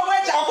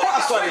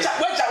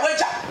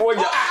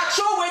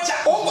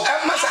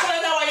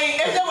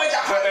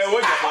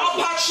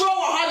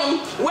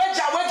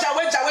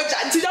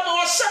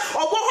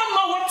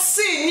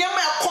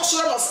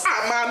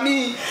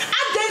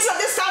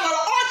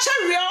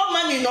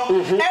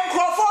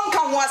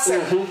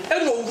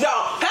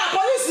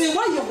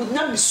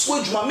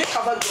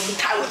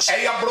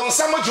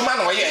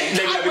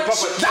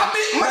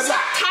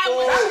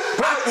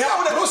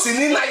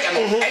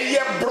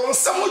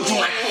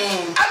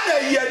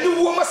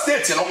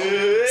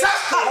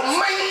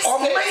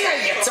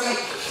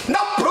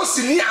 now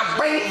prosini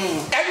aban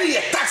every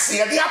taxi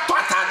ya dia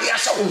pata dia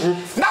show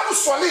now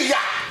swale ya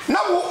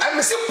now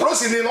I say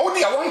prosini no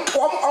dia won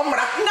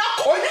omra na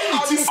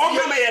onye team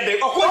omra ya de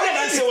okoje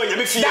dan say wonya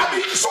be fie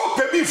so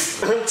pe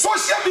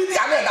social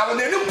media na na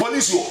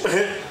police o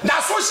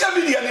na social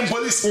media ni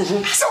police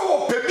say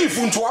wo pe beef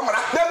nto omra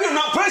na bi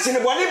na prosini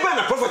boni be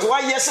na prophet wa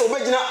yes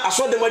obegina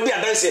asodem adi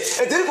adanse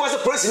e tiri ko say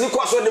prosini ko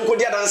asodem ko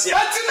di adanse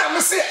ati na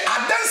me say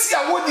adanse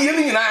a wo di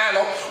ni nyina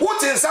no wo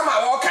tin sama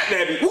wo ka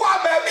na bi wo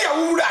ba bi a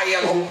wo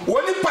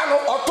woni pa no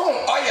oton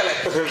oyele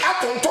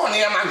atonton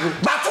ne ma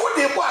but wo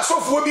de bo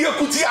asofo bi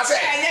ekuti ase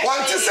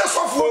wan ti se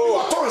sofo bi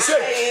oton se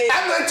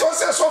and to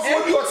se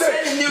sofo bi ote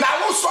na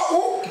wo so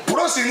wo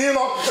prosini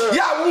no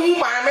ya wo hu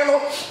maame no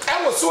e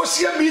wo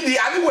social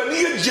media ani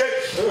wani eje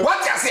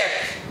what you say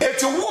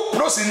eti wo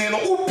prosini no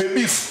wo pe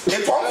beef e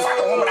to on fa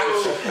no mra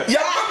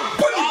ya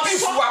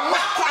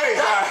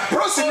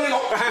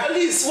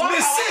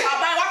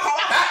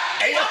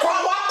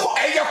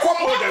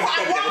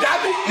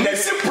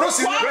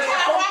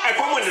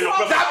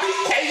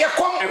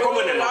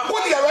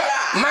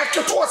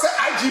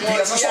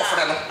yes so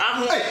friend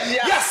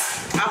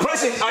yes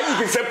President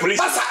IGP friend police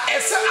masa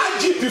ese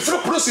IGP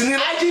friend police ni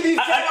IGP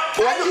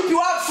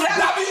one friend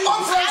that be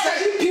on friend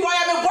IGP why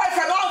am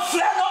boyfriend on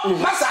friend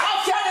masa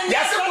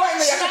yes boy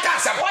na ya ka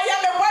asa why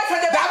am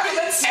boyfriend that be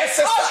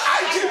ese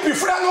IGP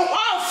friend no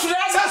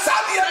sasa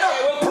dia na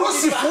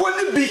police fo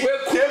ni bi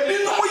ebi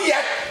no ye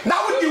na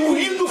we di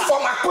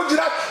uniform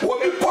akojira wo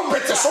bi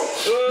pompete so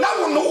na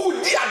wo no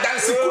udi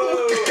adanse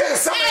kuru keke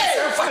nsam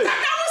fata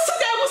na wo so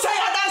dem say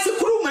adanse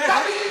kuru me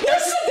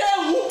yes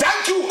dem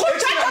thank you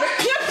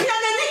pia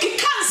na niki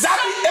cancer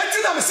that eti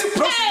na me see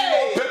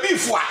profile baby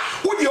fo a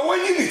wo di o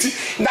nyi niti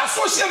na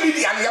social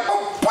media na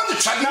yabo pon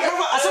twade na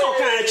baba asa o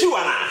kan achi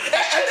wana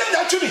na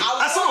twimi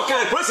asa o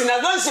kan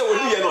president na dance wo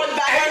di ye no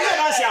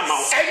dance ama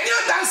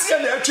dance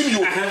na twimi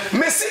yo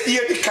me see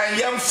die di kan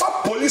yem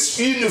fa police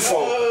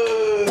uniform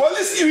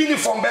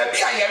baby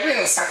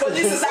ayerin sa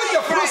police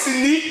your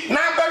president na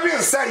baby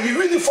sa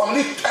uniform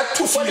ni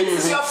to for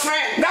your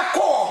friend na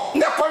ko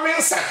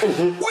rinsa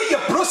wo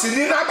your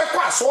president na be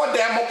kwa so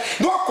dem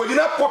no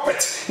akodina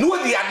puppet no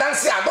di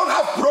dance I don't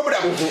have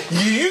problem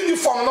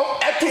uniform no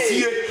to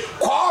fie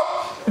ko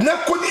na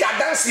kodi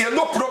dance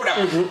no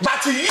problem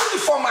but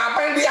uniform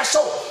aban dia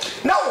show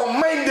na wo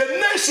mind the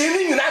nation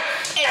ni nyina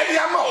e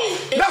dia ma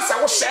na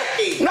sa wo she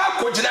na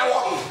kodina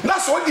wo na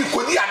so di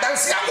kodi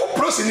dance a wo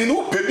president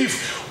no pe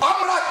beef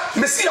amra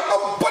me see ya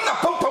bona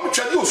pam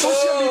twade o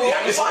social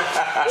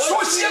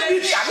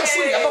media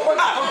so ya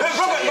bona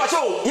Robert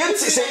Bacho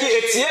yenti se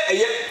etie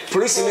eye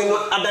police ni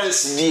no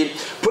dance die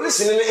police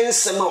ni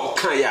nsema o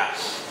kan ya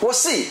wo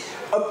see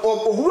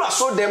ohura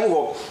so dem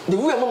ho the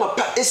way mama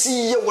pa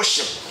esi ye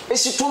worship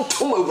esi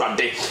tontom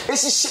awurade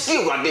esi shiki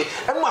awurade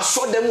e ma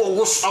so dem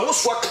wo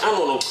awoso kan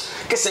no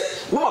kese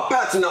mama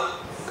part na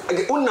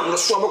unam no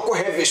so abeko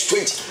heavy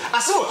straight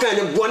ase wo kan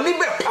ne boni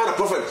be pa na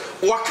prophet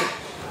waka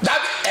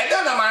that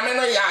eda na maame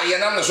no ya ye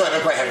nam no so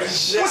abeko heavy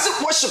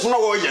wose worship na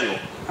wo ye no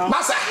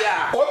masa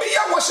obi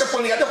ya worship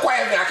no ye de kwa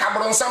heavy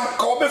akabro nsam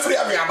ka obi free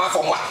abi aba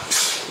fo mo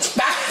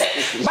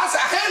masa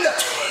henda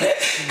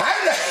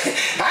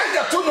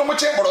to no mo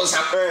chembro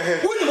nsam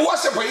woni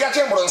worship ya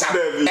chembro nsam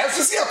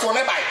efisi ya to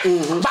ne bai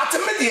but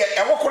me de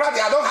e wo kura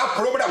de I don't have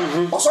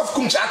problem also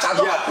Kumchacha I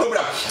don't have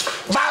problem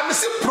ba me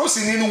se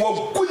prosini ni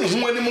wo kuni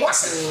hu ani mu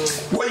ase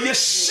wo ye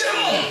shem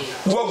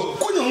wo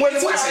kuni hu ani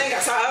mu ase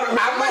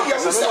ama ye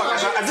wo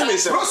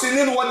se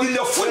prosini ni wo di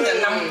le fu ne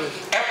nam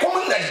e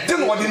kom na de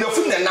no di le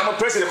fu ne nam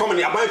president come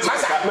ni aban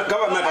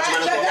government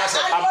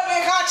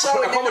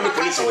come ni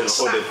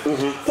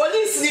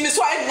police ni me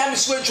so I na me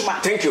so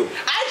adwuma thank you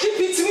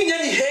IGP timi nya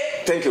ni he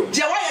thank you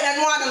je wa ye na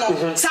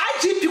no sa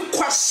IGP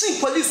kwasi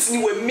police ni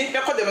we me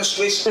ko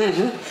demonstration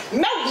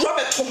na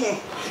Robert ho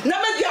na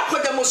me dia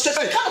ko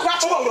demonstration kan kwa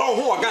ho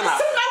ho Ghana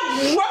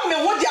wa me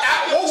wo dia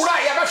wo wura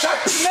ya ba sha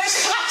me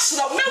catch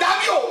no me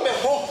davio me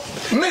ho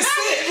me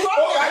see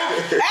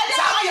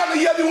sa ya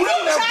me ye ni wura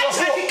na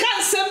I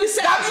can't say me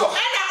say and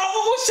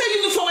I say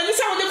uniform and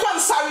say we dey come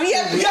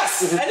Saria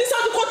yes and this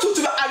how to go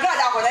to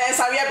Agradaa ko na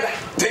Saria bra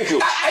thank you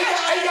I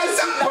can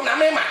say na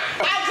mema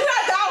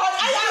Agradaa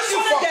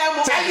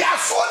I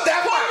saw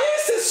them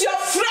police is your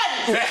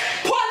friend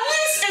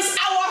police is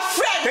our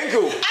friend thank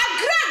you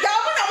Agradaa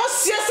mo na mo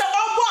sie se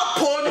obo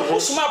apon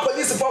usuma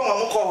police for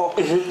mo ko ho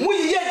mu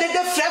yiye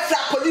dede frefra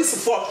police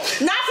for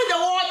na afi the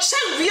wo che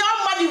real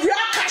money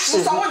real cash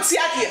so won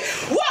tie ade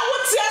wo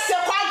tie se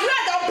kwa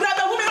Agradaa bra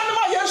be wo me no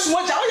mo yesu mo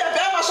ja wo ye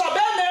be ma so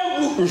be na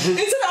ewu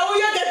nti na wo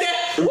ye dede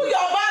wo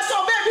your boss so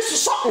be bi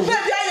so be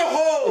bi aye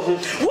ho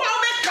wo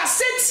me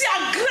cassette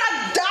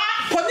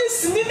Agradaa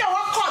police ni na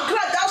wa ko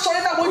Agradaa so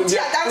na wo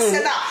tie dance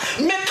na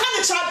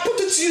mechanic I put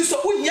it to you so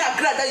when you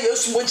Agradaa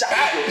yesu mo ja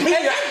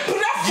ye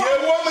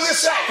wo me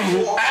say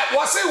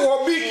was say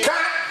wo bi ka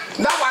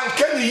na wan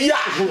kan ya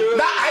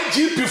na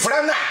IGP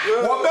frana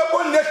wo be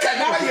bon ne kan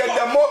na ye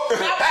demo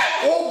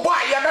wo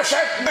boy ya be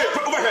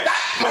hwe na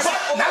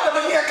da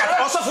me kata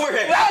osofo hwe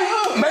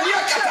me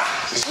kata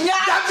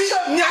da bi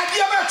nya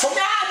dia be to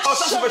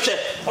osofo be hwe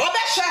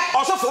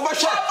osofo be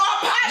hwe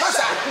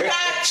masa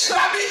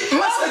da bi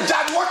masa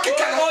jad wo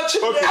kika no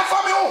afa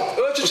me ho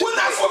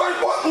wona fo ba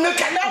ne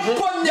kan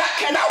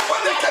na wo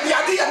ne kan ya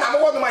dia na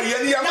mo no ma ye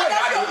ni ya ma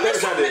me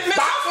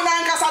na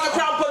nkasa de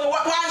cramp no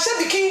wan she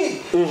bikini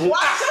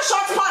wan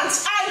short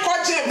pants I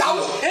got gym now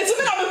it's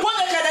me na me pon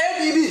na kada e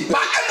bibi ba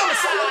e no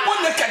so pon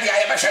na kada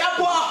ya be hwe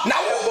na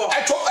wo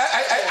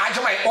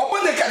ajmai o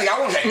pon na kada ya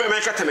wo hwe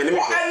me kata me ne me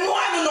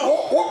no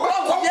wo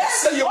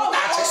say you na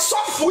che so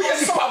ye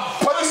ni pa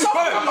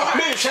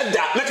me hwe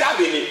da me ka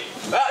be ni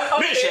me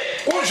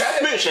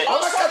hwe o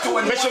ba ka to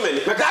me hwe me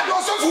me ka do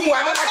so fu mu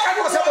ama ka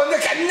do so pon na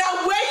kada na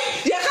we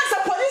ye ka sa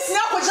police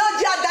na ko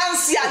ja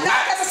dance ya na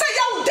ka sa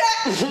ya wo de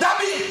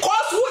dabi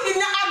cause wo ni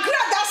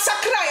Agradaa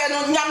sakra ya no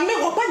nyame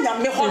ho ba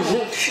nyame ho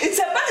it's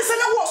a bad say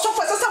na wo so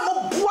for say mo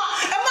boa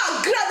e ma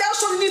Agradaa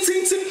so ni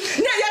tintim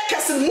na ye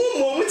kese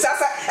mu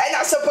tasa e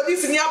na say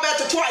police ni aba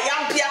to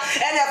ayampia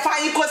e na fa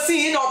yi ko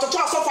si na to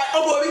so fa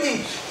obo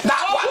bi na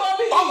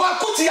obo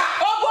akutia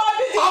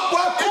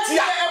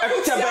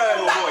akutia be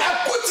no boy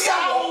akutia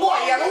wo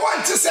boy ya no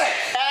want to say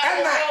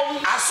e na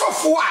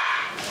asofo a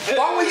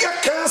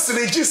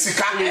council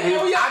jisika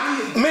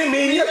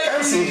me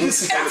council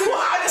jisika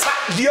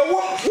dia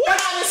wo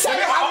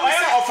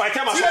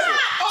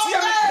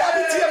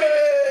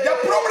the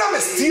problem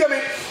is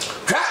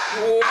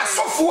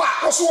asofo a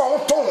oso won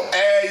ton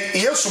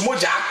yesu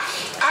moja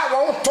a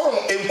won ton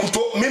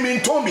enkuto mimi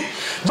ntombi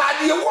but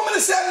the woman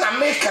say na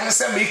me kan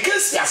say me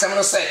kesi asem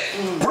no say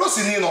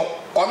prosini no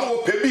ono wo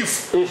pe beef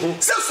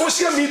say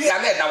social media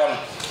na da won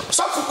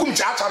so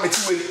Kumchacha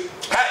metiwe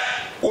hey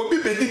obi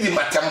bedidi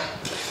matam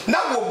na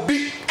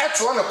obi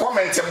eto na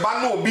comment ba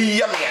na obi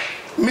yemia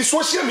me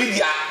social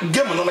media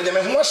game no me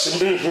ho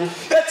hyem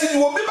eti di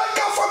obi ba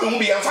ka fa me hu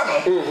bi yemfa no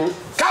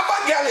ka ba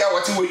girl ya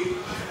watiwe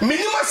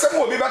minimum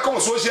sem obi ba ka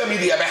social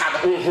media be ha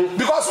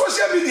because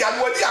social media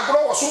no di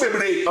agro wo so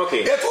bebre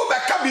eto be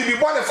ka bibi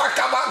bon fa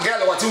ka ba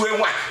girl watiwe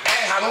hu ha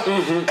no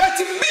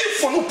eti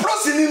beef no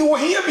prosini no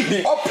hia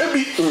bi ope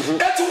bi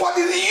eti what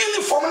is the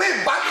uniform na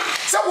ba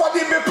say what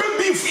dey be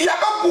beef ya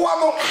ba boa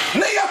no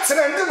na ya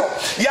trend no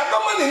ya ba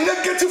ma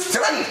negative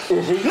trend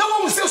na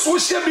wo say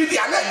social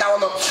media na da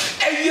no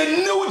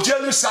New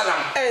Jerusalem.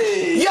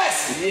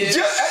 Yes,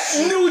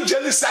 New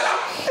Jerusalem.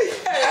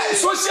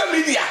 Social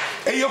media.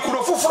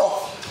 Kurofufro.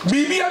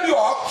 Bibi abi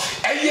o.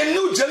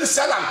 New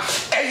Jerusalem.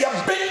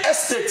 Big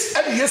estate.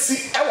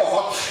 Yesi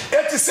ewo.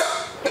 It is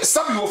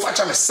sabi wo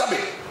facha me sabi.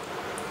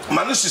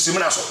 Manu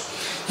sisimina so.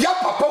 Ya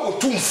papa wo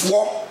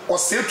tumfo o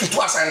se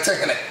tutu asante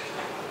hene.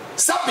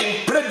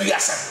 Sabi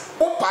preduasa.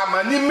 Opa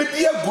mani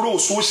media grow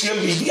social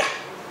media.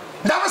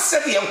 That was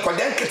said the Uncle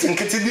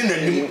Kitty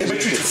dinner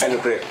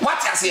ebetwi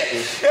what I say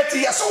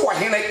eti yeso wo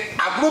hene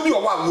agrobi o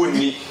wa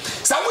woni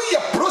sa wo ye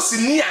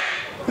prosinia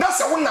na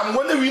sa wo nam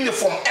wo na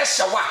uniform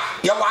ehyawa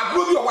ye wa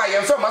agrobi o wa ye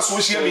mfa ma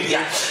social media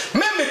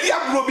me media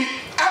agrobi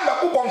amba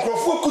ko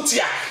bonkrofo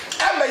kutia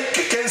amba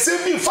kense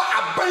bi mfa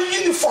aban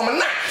uniform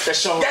na ye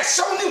show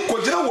ni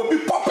kojira wo bi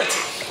puppet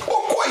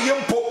okọ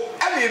yempo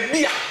aba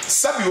bia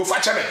sabi wo fa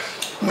chame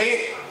me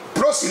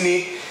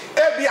prosini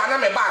ebi ana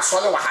me ba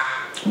asole wa ha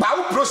ba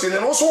wo prosini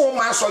no so wo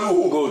ma asole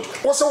wo good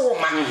wo so wo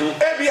ma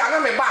ebi ana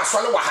me ba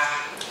asole wa ha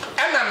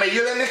ena me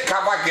yele ni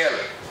cover girl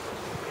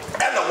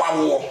ena wa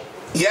wo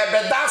ye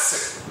be dance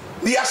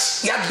ya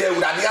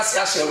dewura ya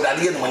shewura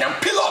ye no nyam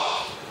pilot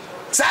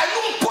sa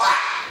no po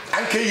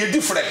anke ye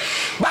different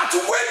but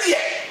when ye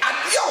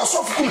adia wo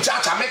so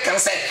Kumchacha me kan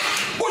say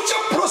wo che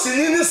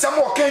prosini ni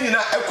samo kan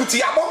nyina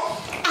akuti abo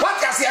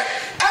what ya say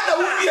ena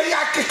wo ye ya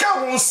keka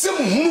won sem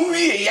hunu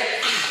wie ye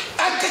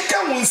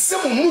akeka won sem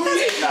hunu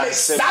wie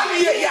da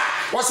wie ya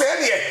wo say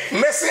ne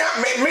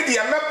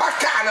media me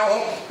baka na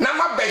ho na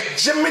ma be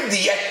je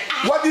media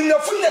wo di na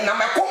fu na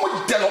ma komo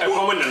de no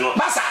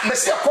basa me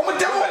say komo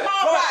de no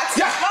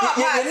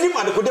ya ni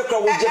ma de ko de kra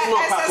wo je fu na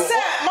pa ko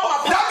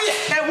da bi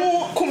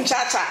ehu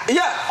Kumchacha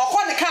yeah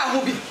okone ka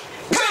ho bi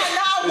ka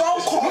na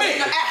wo ko me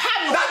da bi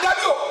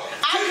o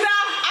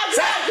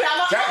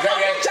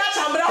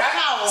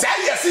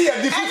say yes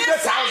here the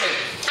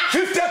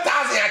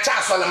 50,000 ya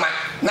cha Solomon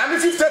na me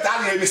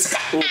 50,000 ya misika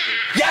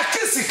ya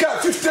kisika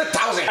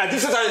 50,000 a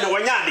 50,000 na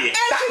wanya de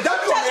da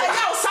bi o me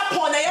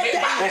sapon na ye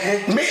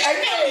me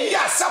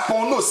ya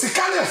sapon no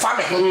sika ne fa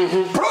me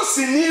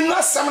prosini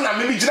na sam na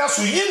me gina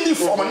so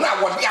uniform na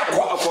wo de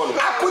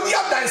akodi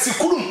adansi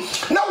kurum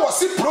na wo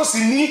si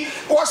prosini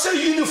wo se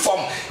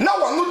uniform na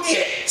wo no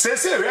de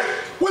se re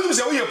wonu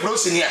se wo ye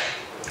prosini a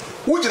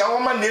wujira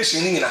woman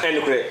nation ni nyina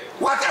enukre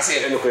what I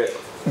say enukre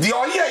the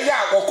oye ya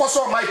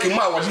okoso mike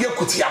ma wo de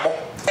akutiabo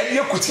e de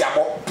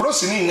akutiabo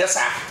prosini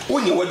nyesa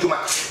wonye waduma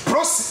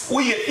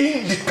we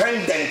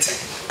independent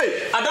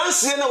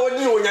adanse na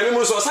wodi no nyame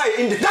mu so say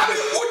independent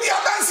wodi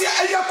adanse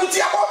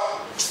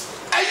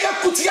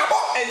ayakutiabo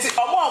enti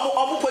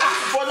omo police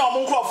for na omo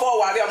nkrofo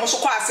ware omo so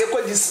kwa ase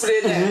ko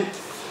display na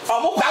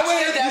omo kwa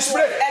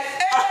display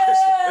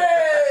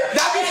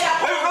case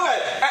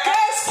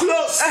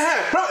close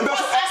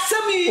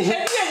asemi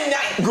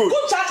good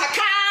Kumchacha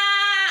ka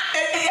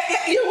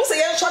you say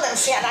you should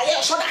see na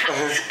you should ha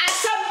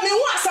asem me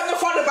hu asem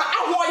for the ba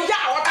awoya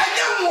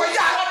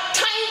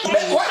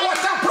what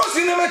time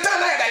prosini me tan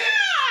na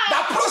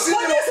that prosini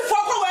police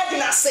for ko we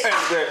dina say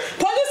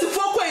police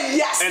for ko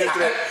yes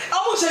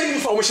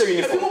omo shey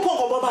uniform mo pon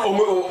ko baba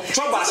omo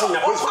trouble say na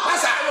police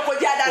asa ko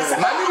dia dancer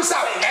mami sa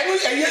enu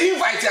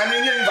invite and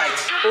any invite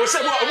o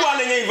say bo an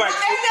any invite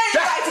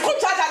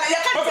Kumchacha na ya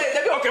ka say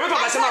okay me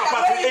come say na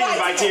papa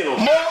invite no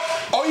mo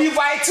o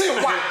invite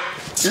one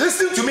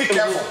listen to me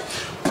careful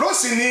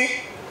prosini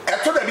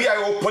eto da bia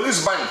o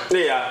police band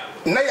yeah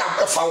na ya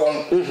fa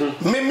won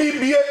me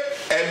bie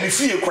me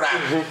fie kura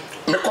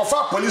me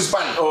kofa police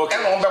band e no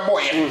be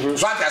boy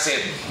so I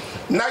say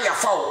na ya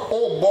fa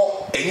o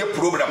bo enye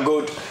program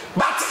good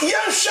but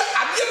yen hwe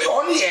ade bi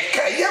on ye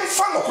ka yen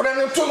fa no kura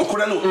no to no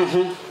kura no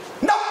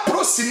na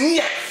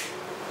prosini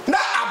na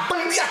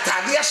abandi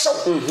atade ya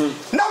hyew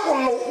na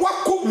wono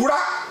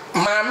wakowura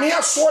maame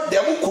aso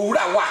de mu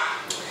kowura wa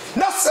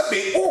na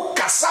sebe o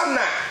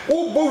kasana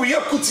o bowie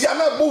kutia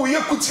na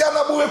bowie kutia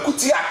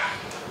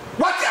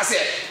what I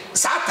say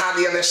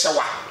satade ne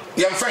hyewa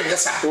yem fa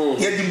nyesa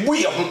ye di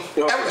buye ho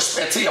e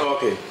respect you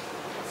okay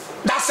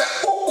that's a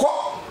okọ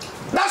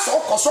that's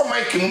okoso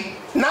mike mu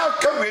na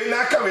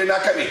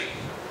kawe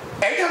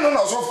ɛyɛ no na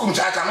ɔsɔfo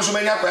Kumchacha no so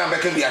manya kwa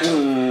ambeka bi acha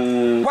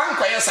wan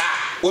kwa yesa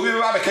obi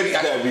ba beka bi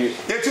acha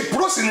eti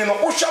prosini no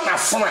wohwa na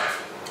fona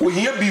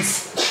ohia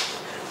beef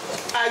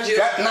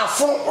na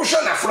fona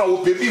wohwa na fona wo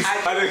pe beef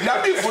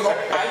na beef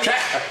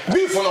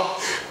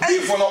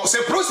no se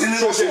prosini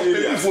no so pe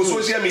beef for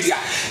social media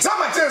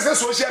some say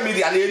social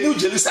media na New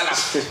Jerusalem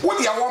wo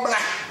dia wo mra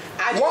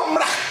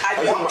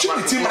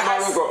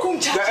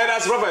Kumchacha and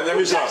as Robert let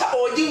me show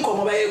odin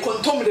komo ba e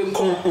kontomre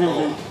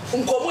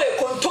nkomo e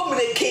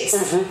kontomre case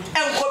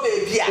enko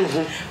baby a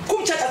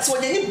Kumchacha ti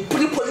wonyani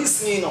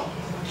police ni no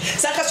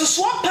saka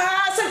so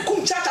pa se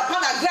Kumchacha pa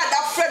na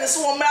Agradaa friend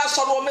so wo mra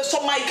so no me so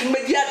mic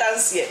media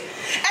dance here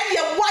and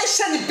ye why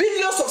share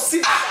billions of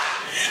cities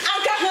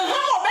anka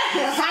ham obe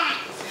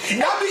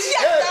Dabi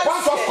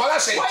point of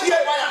collection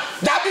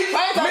Dabi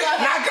na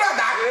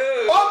Agradaa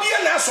obi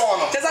na so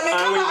no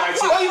invite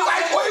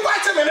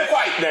me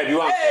quite Dabi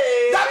one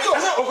Dabi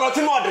o ko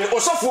ti no de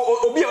osofo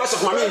obi e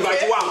osofo ma me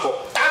invite one ko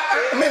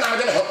me na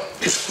me ho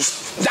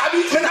Dabi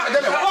me na me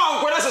ho one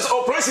ko na so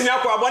operation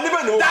yakwa abo ne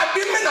be no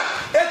Dabi me na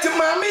eti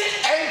mami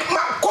en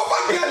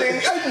cover girl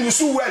en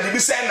yusu word bi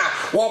say na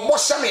wo bo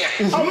hye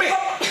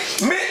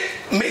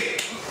me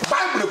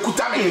Bible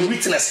kuta me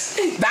witness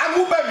that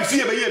go ba me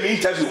fie be ye me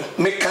interview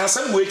me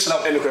cancel we chira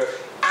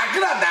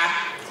Agradaa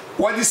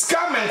what is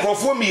scam and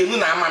crofo me nu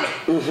na ama me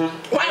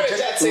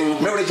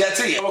me reject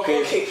it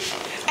okay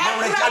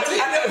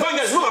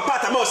Evangelists no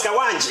part am Oscar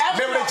Wanji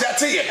me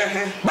reject it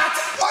but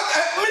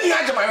me ni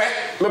agema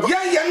we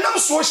ya nam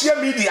social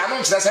media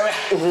no chira se we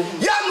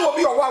ya no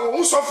obi owa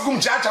wo so fukum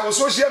chacha wo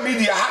social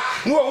media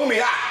ha no wo me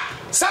ha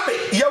sabe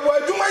ya wa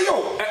adwuma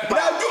yo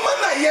na adwuma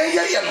na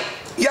ye no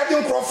ya de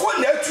nkrofo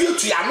na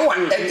atuatu ano a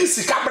edi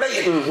sika bre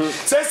ye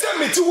se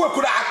me ti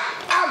wakura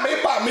a me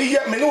ba me ye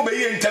me no be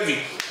ye interview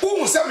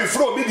who say me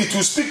fro be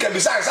to speak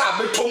besides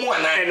abetomu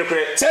ana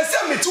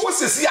se me ti wo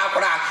sesi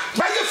akora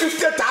ba ye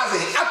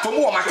 50,000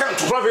 atomu o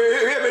account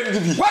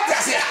what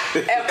is here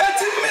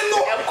eti me no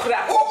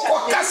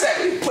o kase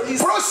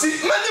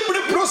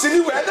prosi ni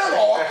we da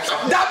no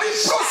da bi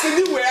prosi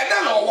ni we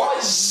da no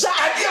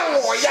ade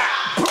anwo ya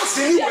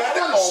prosi ni we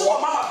da no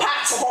mama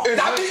part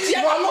da bi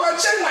no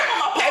chena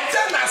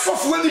na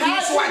sofu ni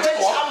bi so aje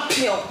wo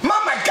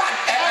mama god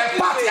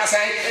party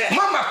asai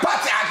mama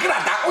party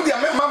Agradaa o dia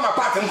mama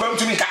party nkwam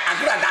tumi ka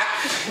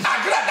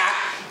Agradaa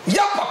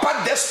ya papa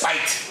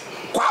despite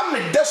kwame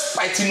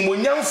despite ni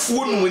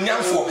monyamfo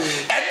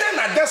eden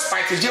na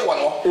despite je wo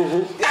no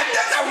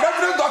eden na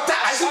reverend doctor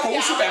aziko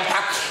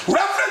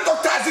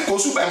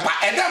usu bempa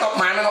eden no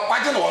man no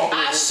kwaje no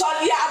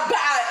asori aba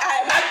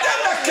eden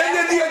na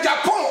Kennedy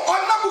Japan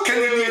onabu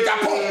Kennedy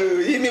Japan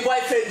yimi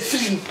boyfriend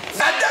film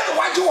eden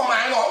waje wo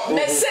man no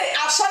me say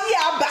asori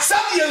aba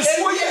sabi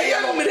ensuo ye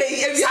no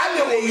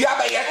sabi wo wi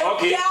aba ye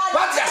okay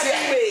what you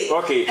say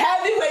okay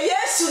anyway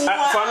yes no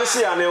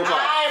pharmacy ane nko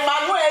ai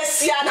manu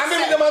esia na me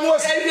manu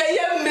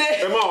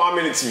e ma 1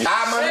 minute bi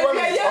manu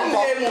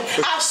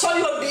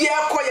asori obi e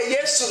koye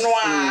yesu no a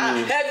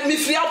me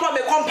free up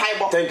me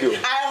compaibo thank you I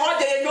heard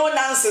there no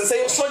nonsense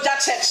say soldier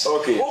church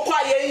okay wo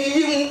kwa ye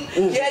yim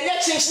ye nye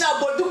chinchina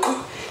boduku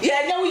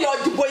ye nye wo your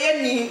diboye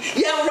ni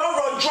ye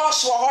ro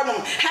Josh wo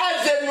honum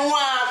heaven no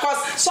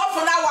cause so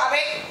for na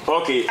ware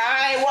okay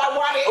ai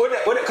ware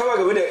what come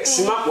again with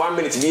sima 1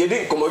 minute bi ye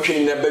dey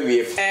commotion na ba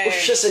wie wo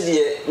hwese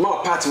de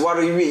ma part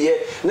ware wie ye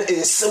na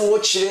ensem wo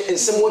kire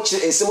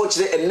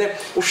enne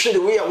wo hwe de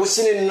we ya wo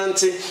sine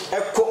nante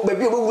ekọ ba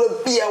bi obewura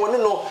bia wo ne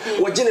no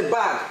wo gine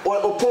bag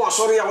wo pon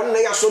asori ya wo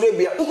ne ya asori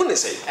bia wo ne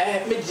sei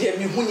me dia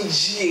me hu ni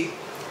jie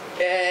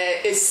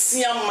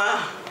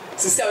esiama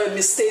sister we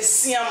mistake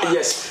siama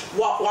yes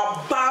wa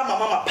ba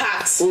mama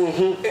part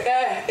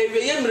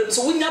ewe mrem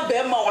so wunya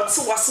be ma wo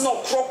te wase na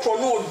okrokro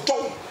na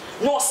odom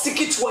no stick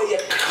it where you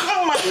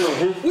come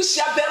we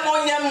shall be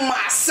on your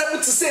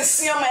massive to say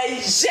siama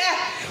je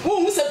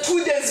who say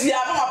 2 days via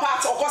mama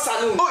part okosa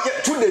no oh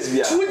yeah 2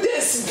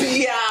 days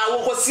via wo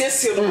ko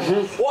siesie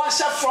no wo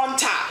sha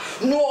frontal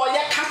no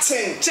ye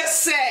cutting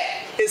just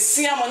say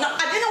esiama na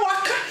adene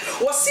waka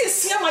wo se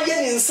esiama ye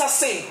ni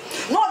nsase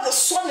no the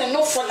son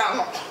no for na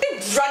no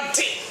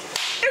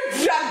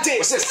every day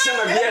what's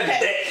siama bia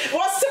de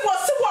what's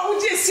what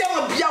would you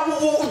siama bia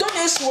wo don't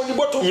issue on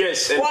boto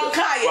yes one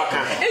kai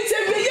it's a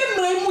be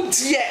mu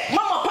die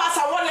mama pass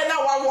a wale na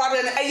wa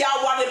ware na ya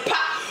ware pa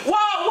wa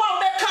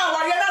be ka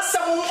ware na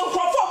sam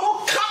nkofo mo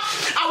ka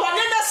a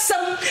ware na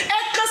sam e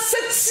ka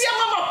setia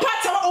mama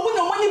pata wa obu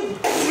na moni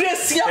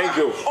bresia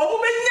obu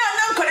be nya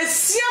na nkore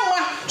siama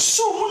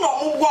so mu na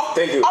omu gwo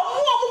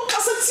omu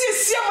ka setia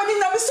siama ni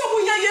na be so mu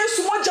nya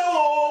Yesu moja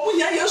o mu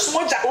nya Yesu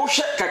moja o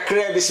hwe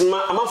kakra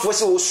bisima amafo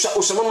se o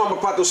so mama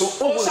pata o so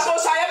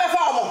ya be fa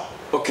omo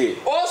okay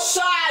o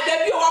so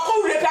da bi o wa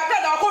ko repi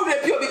Agradaa wa ko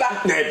repi obi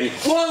ba na bi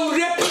won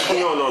repi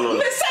no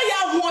me say ya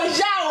ho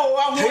ja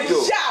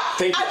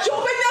ajo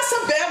benya se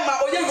be ma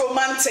o ye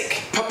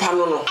romantic papa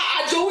no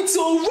ajo with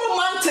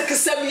romantic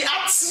se mi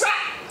atra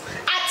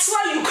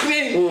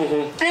Ukraine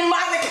in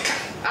Malika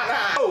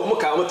oh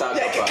muka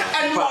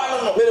and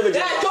no me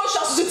don't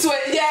show to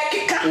yeah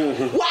kika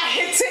wa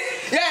hit it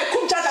yeah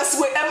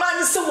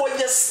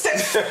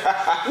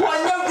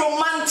One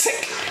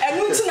romantic.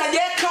 And we na ye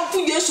come for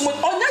Yesu mo.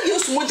 Onya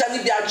Yesu mo jani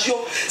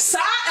biagio. Sa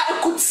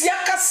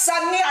akutiaka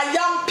sani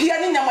ayam pia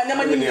ni nyama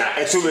ni.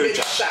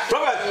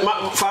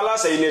 Robert, fala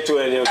say you need to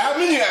any.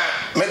 Aminia,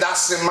 me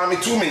that's mami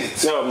 2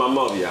 minutes. No,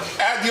 mama bia.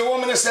 The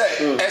woman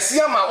say,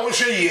 Esiama o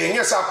hwe ye,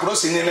 nyesa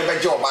prosi ni ne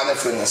beje oba na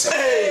frɛ nsɛm.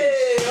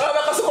 Hey,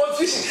 because of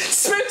confusion.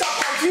 Spirit of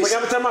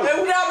confusion.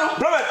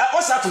 Robert,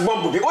 what's that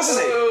bomb? What's it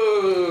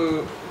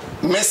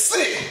say? Me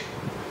say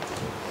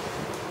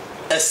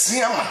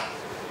Esiama.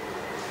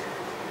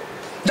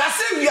 That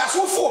say we are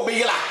so for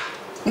be la.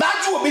 Na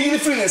ju obi yiri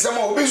frɛ nsɛm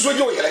obi so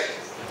je oyere.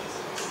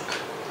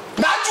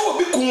 Na ju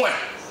obi kunwa,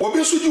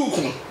 obi so je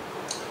ukun.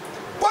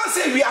 One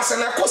say we are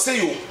sana ko say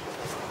you.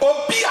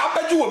 Obi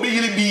abaju obi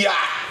yiri biya.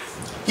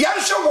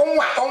 Yanhwe won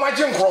wa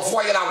onwaje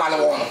nkrofo yira wale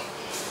won.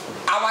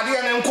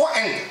 Awade ne nko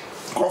en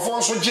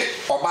nkrofo so je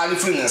oba ne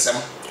frɛ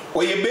nsɛm.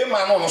 Oye be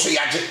ma no so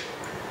yaje.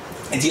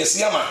 Enti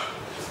Esiama.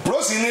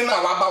 Prosi ni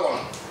na waba won.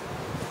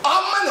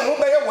 Amma ne ho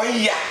be ye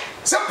 1 year.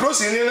 Se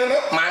prosi ni ne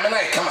ma na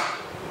kama.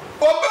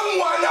 Obe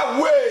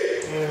nwa we.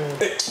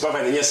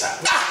 Prophet yes sir.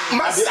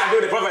 Masa I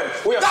do the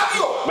prophet. We are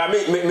but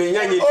me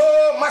nyanye.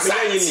 Oh masa.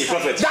 Nyanye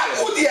prophet.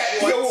 That wo de ye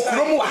wo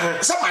kromu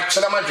a se ma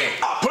kyerɛ ma dwen.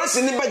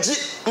 Prosi ni baji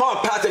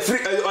ma part free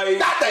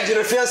that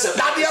Nigerian fiance.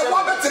 That ye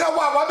wo be tena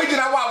wo be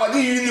gina wo de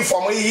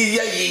uniform ye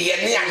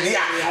ne ade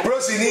a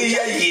prosi ni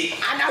ye.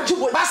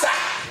 Anajubo. Masa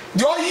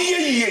the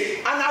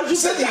ye anajubo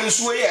said you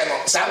nsuo ye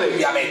no sa na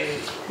bia me.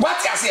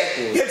 What you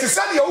say? Ye ti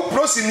said ye wo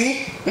prosi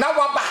ni na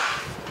waba.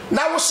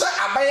 Na wo se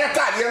abanya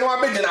kaade no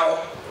abegina wo.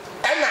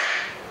 Ena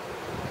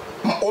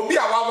obi a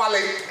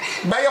wawale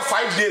by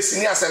 5 days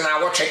ni ase na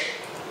awotwe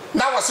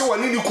na wase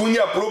woni ni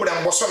kunya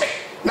program bosome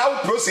na wo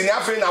prosi ni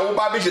afi na wo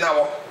ba begina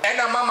wo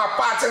ena mama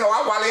party na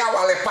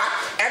wawale pa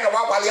ena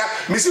wawale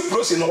misi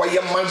prosi no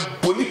waye man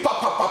boni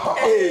papa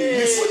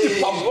mi so ni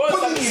pam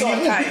boni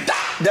ni da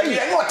da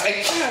ye no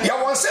tai ya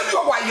won se bi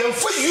wa ye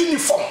mfa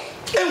uniform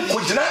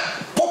enkojina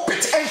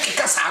puppet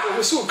enkikasa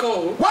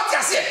what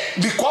you say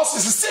because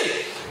you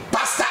say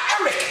Pastor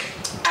Eric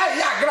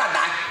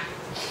Agradaa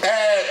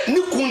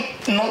nikun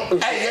no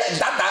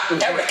dada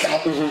Eric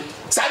no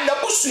sa na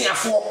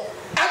busuafo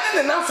ane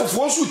ne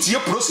nanfofo nso tie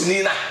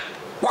prosini na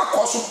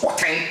wakoso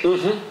potan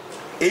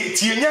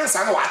tie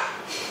nyansa no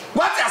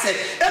what I say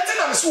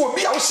etina me so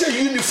obi a wo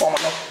hye uniform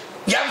no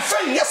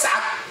yamfa nyesa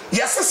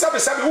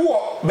yesesebe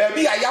wo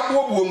baabi a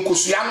yabo buo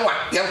nkosua no a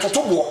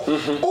yentotobo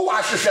wo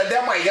wa hwehwe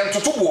dem a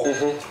yentotobo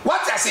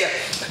what I say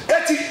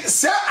eti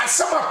se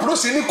asema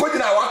prosini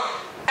kodina wa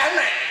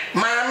ene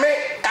maame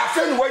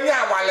afen wanya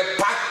awale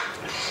pa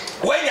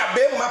wanya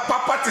be ma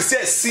papa te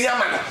say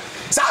Esiama no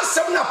sa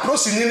asem na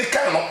prosini ni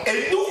kan no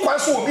edu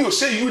kwanso obi o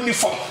hye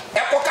uniform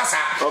ekokasa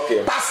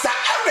Pastor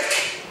Eric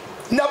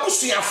na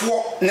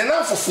busuafo ne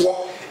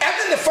nanfofo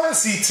ene ne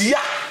fancy tia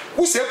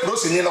wo say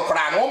prosini no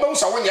kora no wo be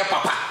so wanya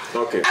papa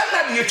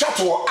ana de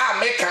twato a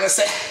me kan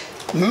say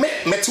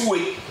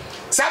metwe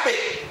sabe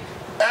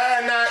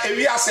na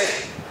ewiase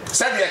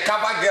said the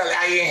cover girl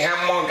I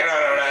am more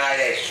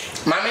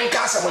Mammy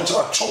Casa went to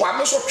a show.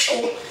 I'm so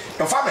show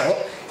the family.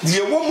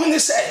 The woman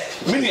is said,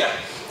 Minia,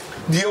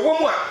 the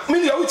woman,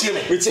 Minia, with you,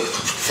 with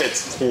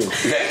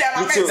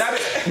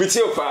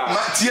you,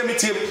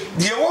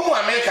 the woman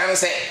American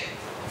say,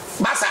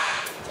 Massa,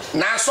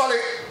 now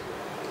solid,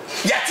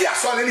 yet you are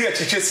solid here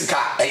to Jessica,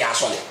 a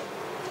solid.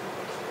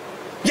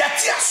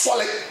 Yet you are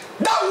solid.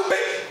 That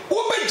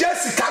will be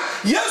Jessica,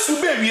 yes,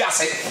 will be, we are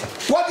saying.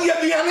 What do you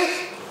be on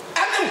it?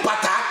 And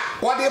pata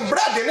what the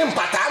bread in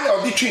pata na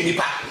obi twi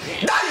nipa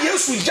that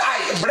Yesu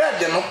jai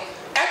bread no e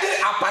de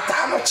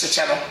apata no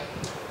cheche no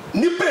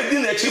nipa di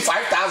na chi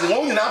 5000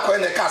 won nyina akọ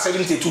na ka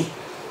 72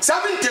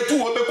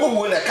 wo be ko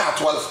wo na ka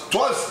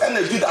 12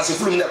 and Judas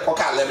fulum na ko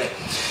ka 11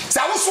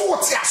 sa wo so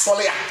wote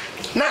asole a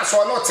na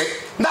so no te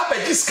na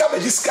bagiska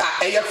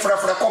e ye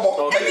frefre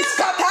kobo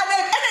bagiska ta na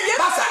e ye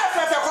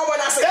frefre kobo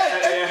na se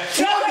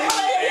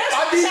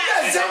adi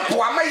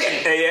example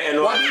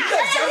amayen what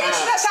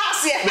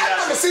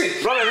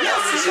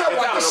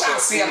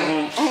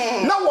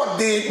now what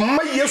the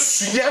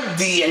Mayasuya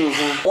dear,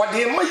 what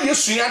the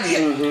Mayasuya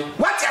dear.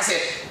 What I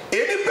say,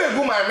 any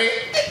people, mammy,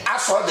 I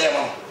saw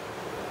them.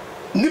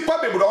 Nipa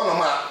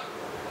Bebrona,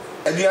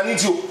 and you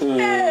need you.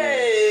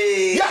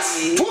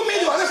 Yes, 2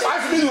 million,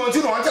 5 million,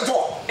 you want to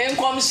talk. And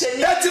come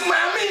say, that's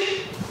mammy.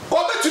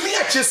 Over to me,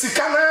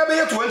 Jessica,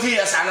 20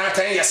 years and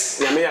 10 years.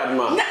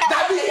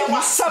 That be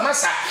massa,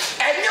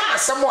 and you are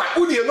someone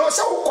who you know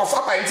so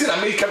cough by until I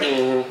make a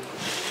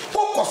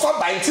Kofa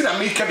by Tina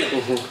Mikabi.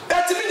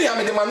 That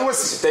means the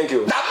manuals. Thank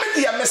you. That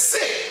means I must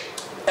say,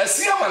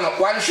 Esiama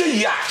 1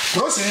 year,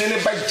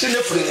 proceeding by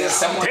Jennifer.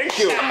 Thank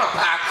you.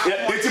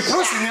 It's a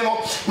proceeding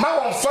of my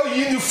own for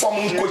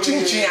uniform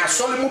coaching,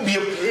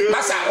 Solomobile,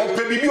 Massa, or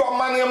baby, or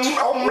money, or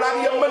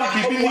money,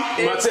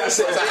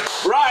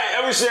 right,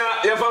 every year,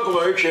 your uncle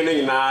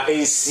in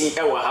AC,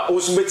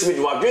 also bet me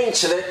to a drink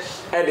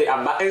at the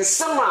Abba and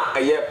summer a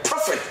year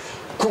prophet.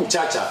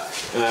 Kumchacha,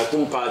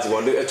 Kumparty,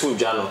 or the two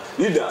journal,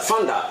 leader,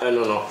 founder,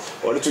 no,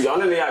 or the two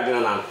journal,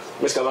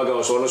 Mr.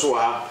 Baga so no so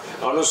ha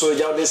ono so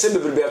ja de se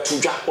bebrebe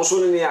atudwa oso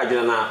ne ne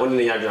adwena na oni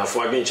ne adwena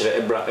fo adwenkyere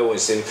ebra e won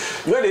sem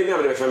no de mi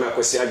am de fema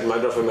akwasi adwuma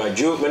do fema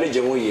adwo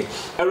manager ho yi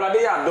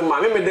awrade ya do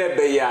ma me de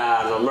be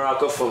ya no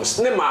miracle forms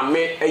ne ma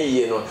me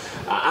ayiye no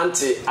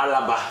anti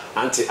alaba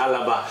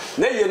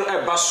na yiye no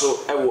eba so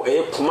e wo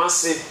e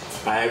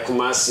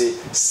Kumasi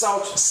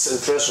South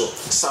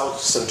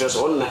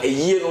Central on na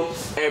eyiye no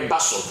eba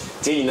so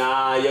ti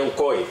na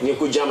yenkoi ni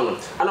ku jamano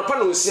anapa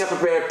no nsia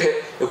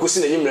pepepe ekosi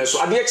na nyimre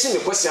so ade echi me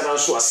kwasi adan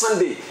so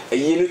Sunday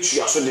eyiye no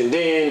tua so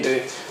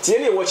dendende ti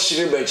ene wo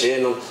chire benche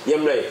no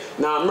yemre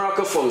na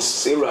miracle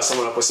forms ewura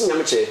samara kwasi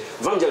nyamche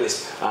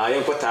evangelist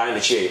yenkota na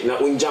chi na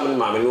onjam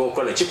ma me no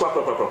kro na chi kwa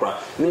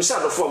nimsa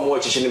adofo mo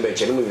chichi ne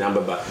benche no mu nyina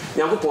baba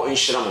nyankopon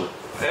nhira mo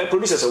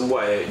producers on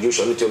boy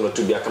Joshua no tell no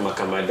to be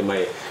kama de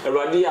my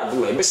Agradaa ya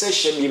do be say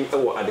share bi e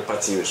wo ade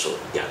party so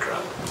yakra.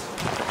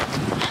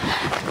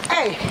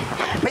 Hey,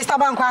 Mr.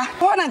 Bankwa,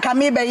 won anka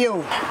me be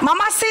you.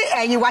 Mama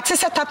say you what is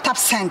tap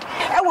send.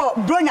 E wo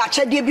bronya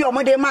chede bi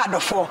omode ma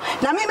adofo.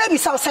 Na me be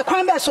say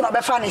kwan be so no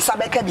be fa ni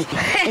sabeka bi.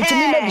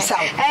 Nti me be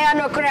say.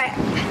 No correct.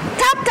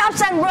 Tap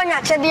send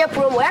bronya chede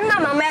promo. En na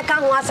mama e ka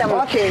ho asem.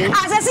 Okay.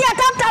 As say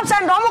tap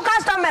send omo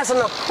customers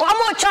no.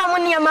 Omo cha mo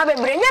ne ma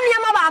bebre. Nya ne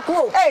ma ba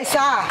ko. Hey sir.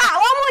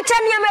 Omo cha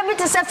ne ma bi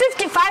to say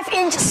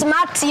 55-inch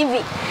smart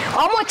TV.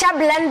 Omo cha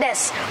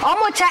blenders,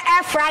 omo cha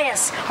air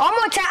fryers,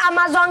 omo cha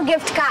Amazon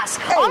gift cards.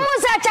 Omo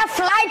cha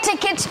flight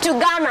tickets to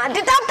Ghana.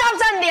 The tap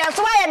send there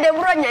so why the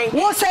bronya.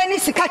 Wo say ni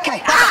sika kai.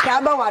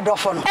 Ka ba wa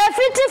dofo no.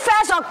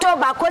 51st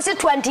October kosi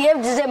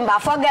 28th December.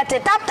 Forget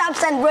it. Tap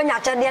send bronya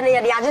cha de ne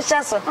ya de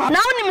so.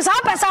 Now nim sa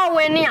pesa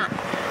we ni a.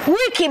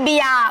 Week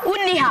bia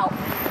uni how.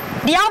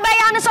 The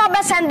Albayana so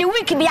best and the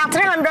week be at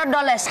 $300,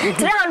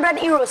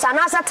 €300, and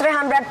also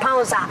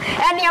 £300.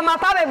 And your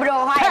papa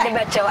bro, why the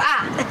better?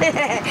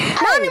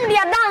 Now, the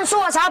dance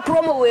was our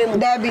promo with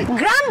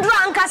Grand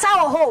Drunk as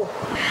our whole.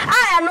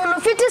 I know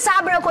 50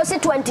 Sabre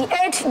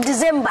 28th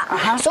December.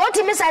 So,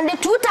 Timmy send the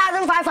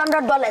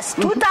 $2,500,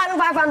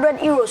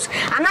 €2,500,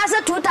 and also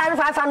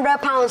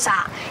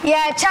 £2,500.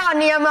 Yeah, chow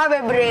near my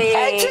baby.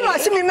 You know,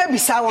 see me maybe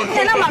sound.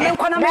 And I'm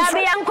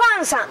baby and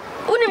Kwanza.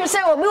 Unim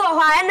say obi wo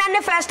hwa and then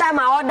the first time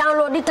I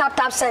download the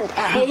tap send.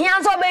 He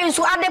hands over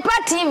so at the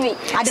TV.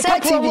 At the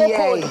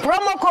TV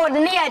promo code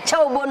near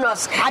chow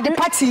bonus. At the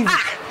TV.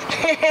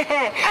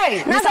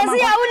 Hey, na say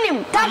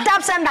unim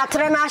tap send that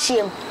trena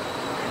shim.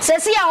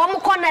 Sesi ya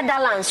omo ko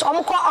Netherlands,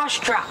 omo ko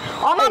Austria,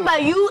 omo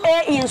ba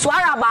UAE so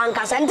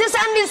Arabankas and this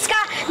and this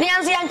ka ni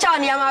anzi ancha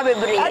ni ama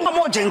bebre. I no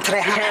mo gentre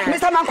ha.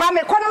 Mr. Mankwa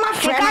me ko na ma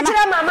frɛ. Ka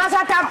kire mama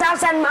sa tap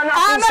send man na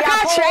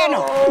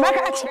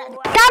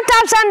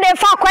tap send dey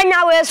fa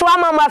kwanya we so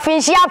mama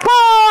finshia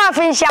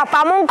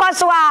pa mon ko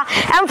so a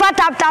emfa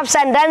tap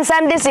send then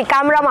send this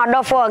camera ma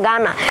do for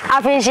Ghana.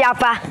 Afinshia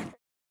pa.